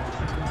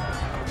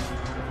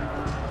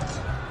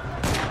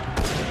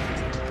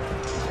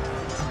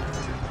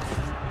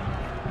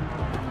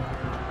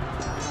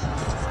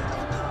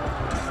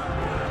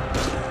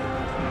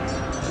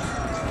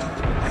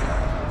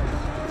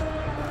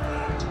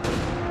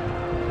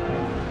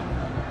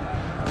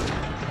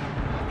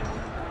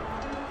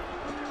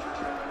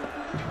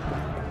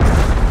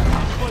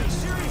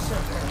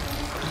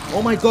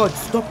 Oh my god,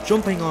 stop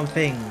jumping on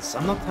things.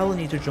 I'm not telling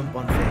you to jump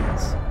on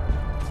things.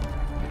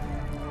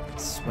 I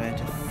swear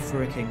to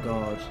freaking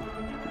god.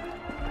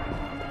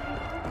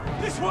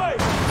 This way!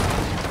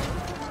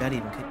 That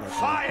even kicked that.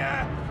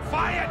 Fire!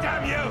 Fire,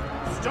 damn you!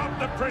 Stop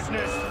the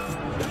prisoners!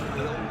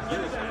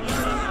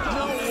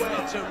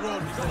 Nowhere to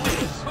run from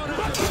this.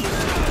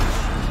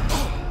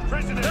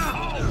 Prisoners!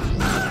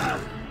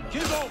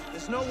 Give up.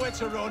 There's nowhere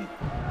to run.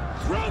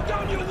 Throw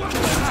down your weapons!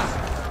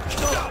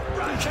 Stop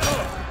right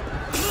here!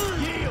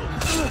 Yield!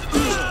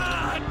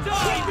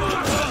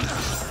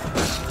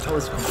 That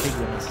was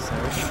completely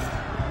unnecessary.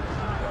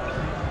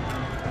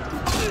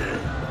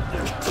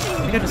 I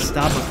think I just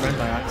stabbed my friend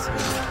by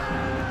accident.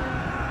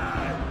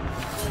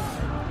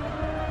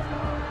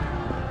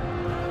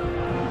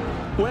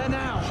 Where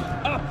now?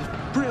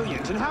 Up!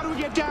 Brilliant. And how do we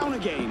get down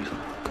again?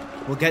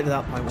 We'll get to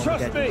that point when we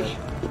get there.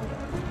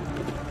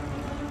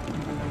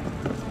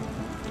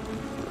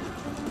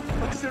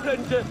 I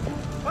surrender!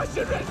 I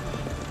surrender!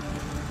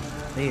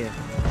 Here.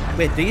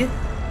 Wait, do you?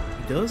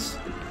 He does?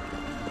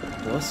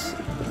 Plus,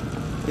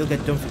 he'll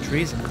get done for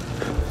treason.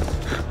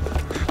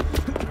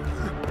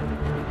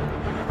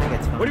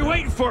 What are you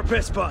waiting for,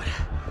 pisspot?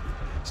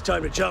 It's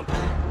time to jump.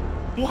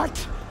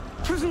 What?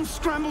 Prison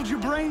scrambled your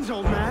brains,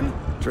 old man.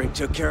 Drink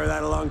took care of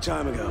that a long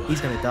time ago.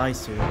 He's gonna die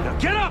soon. Now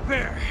get up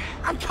here!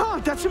 I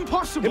can't, that's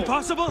impossible.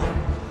 Impossible?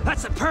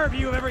 That's the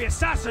purview of every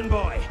assassin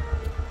boy.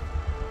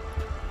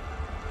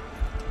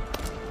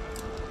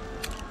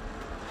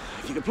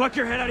 If you can pluck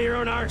your head out of your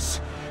own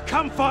arse,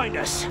 come find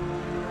us.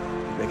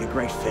 Make a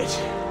great fit.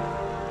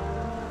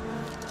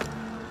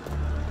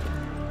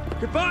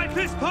 Goodbye,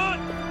 pisspot!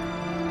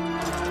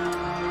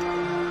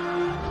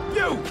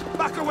 You!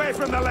 Back away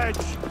from the ledge!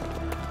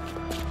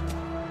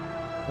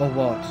 Or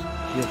what?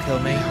 You'll kill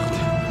me?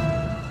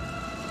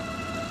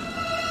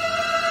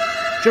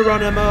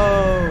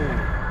 Geronimo!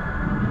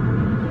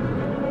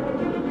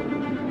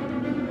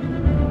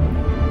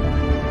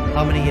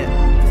 How many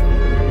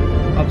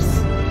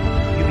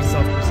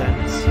Ubisoft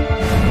presents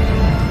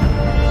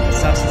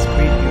Assassin's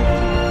Creed Unity.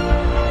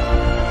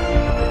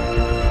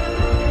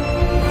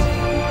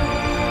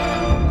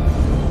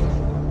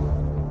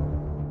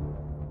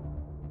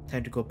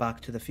 time to go back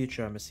to the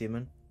future, I'm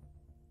assuming.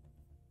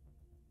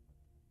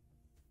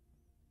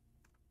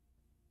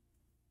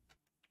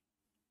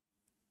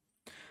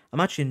 I'm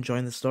actually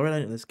enjoying the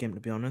storyline of this game, to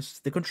be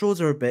honest. The controls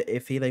are a bit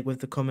iffy, like with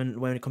the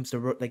when it comes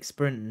to like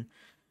sprinting,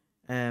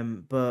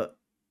 but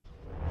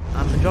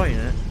I'm enjoying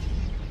it.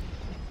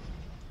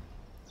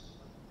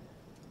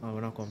 Oh,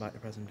 we're not going back to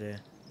present day.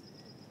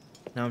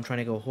 Now I'm trying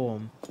to go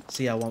home.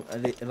 See, I want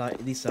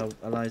Elisa,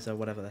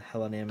 whatever the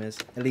hell her name is,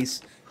 at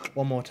least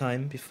one more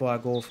time before I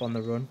go off on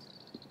the run.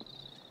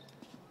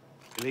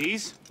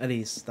 Elise?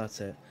 Elise,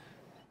 that's it.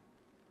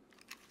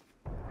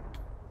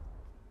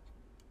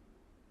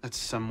 That's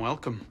some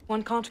welcome.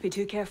 One can't be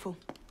too careful.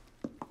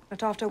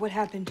 Not after what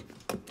happened.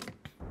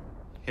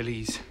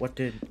 Elise. What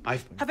did...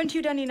 Haven't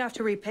you done enough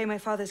to repay my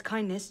father's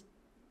kindness?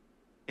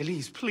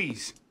 Elise,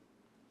 please.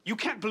 You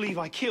can't believe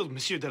I killed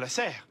Monsieur de la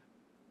Serre.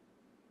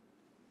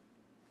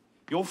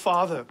 Your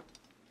father...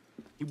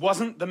 He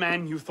wasn't the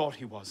man you thought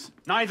he was.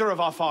 Neither of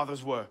our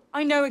fathers were.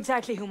 I know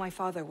exactly who my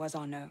father was,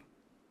 Arnaud.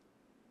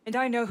 And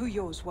I know who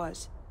yours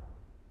was.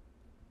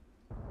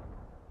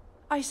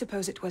 I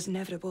suppose it was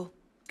inevitable.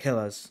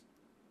 Killers.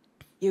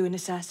 You an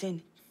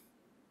assassin.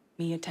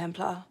 Me a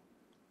Templar.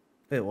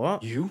 Wait,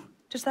 what? You?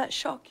 Does that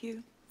shock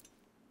you?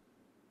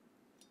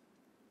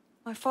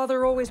 My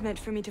father always meant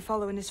for me to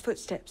follow in his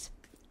footsteps.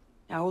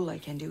 Now all I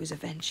can do is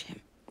avenge him.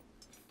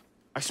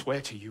 I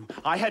swear to you,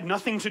 I had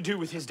nothing to do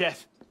with his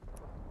death.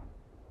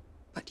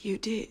 But you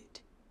did.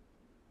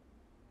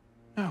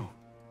 No.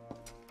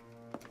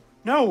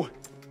 No!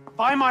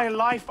 By my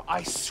life,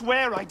 I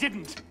swear I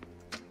didn't.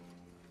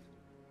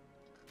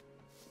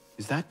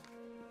 Is that...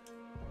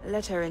 A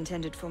letter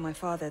intended for my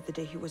father the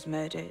day he was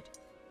murdered.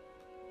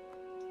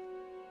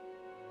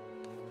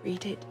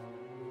 Read it.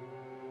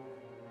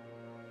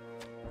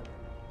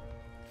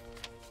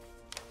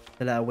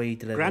 The letter we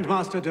delivered.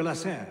 Grandmaster de la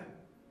Serre,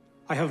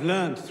 I have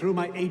learned through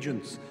my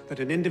agents that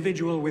an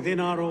individual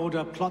within our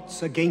order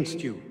plots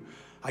against you.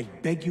 I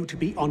beg you to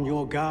be on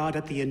your guard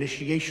at the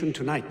initiation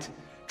tonight.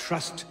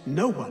 Trust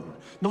no one,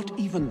 not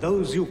even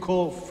those you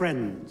call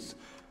friends.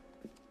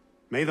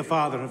 May the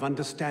Father of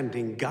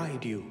Understanding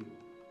guide you.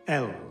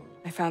 L.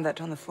 I found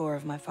that on the floor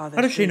of my father's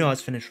How does she room. know I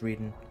was finished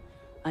reading?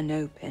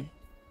 Unopened.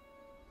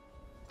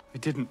 I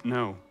didn't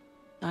know.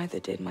 Neither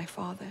did my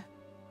father.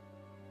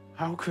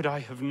 How could I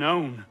have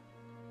known?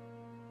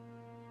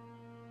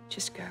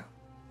 Just go.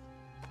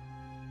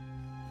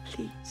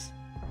 Please.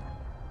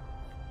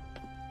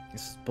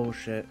 This is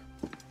bullshit.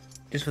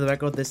 Just for the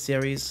record, this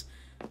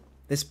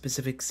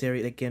specific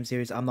series, like game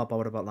series, I'm not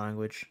bothered about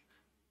language.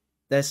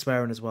 They're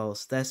swearing as well.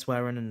 So they're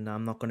swearing, and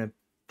I'm not gonna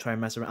try and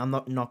mess around.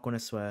 I'm not gonna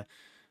swear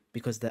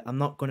because I'm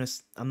not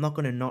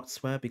gonna not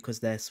swear because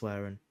they're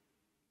swearing.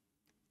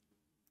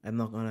 I'm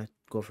not gonna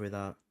go through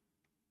that.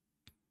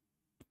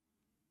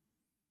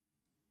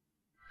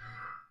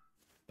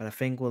 But I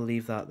think we'll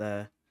leave that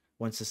there.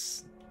 Once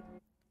it's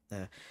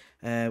there.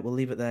 We'll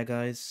leave it there,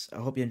 guys. I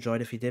hope you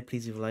enjoyed. If you did,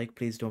 please leave a like.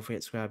 Please don't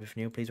forget to subscribe if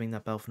you're new. Please ring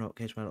that bell for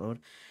notification when I upload.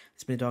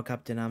 It's been Dog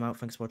Captain. I'm out.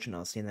 Thanks for watching.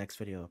 I'll see you in the next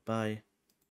video. Bye.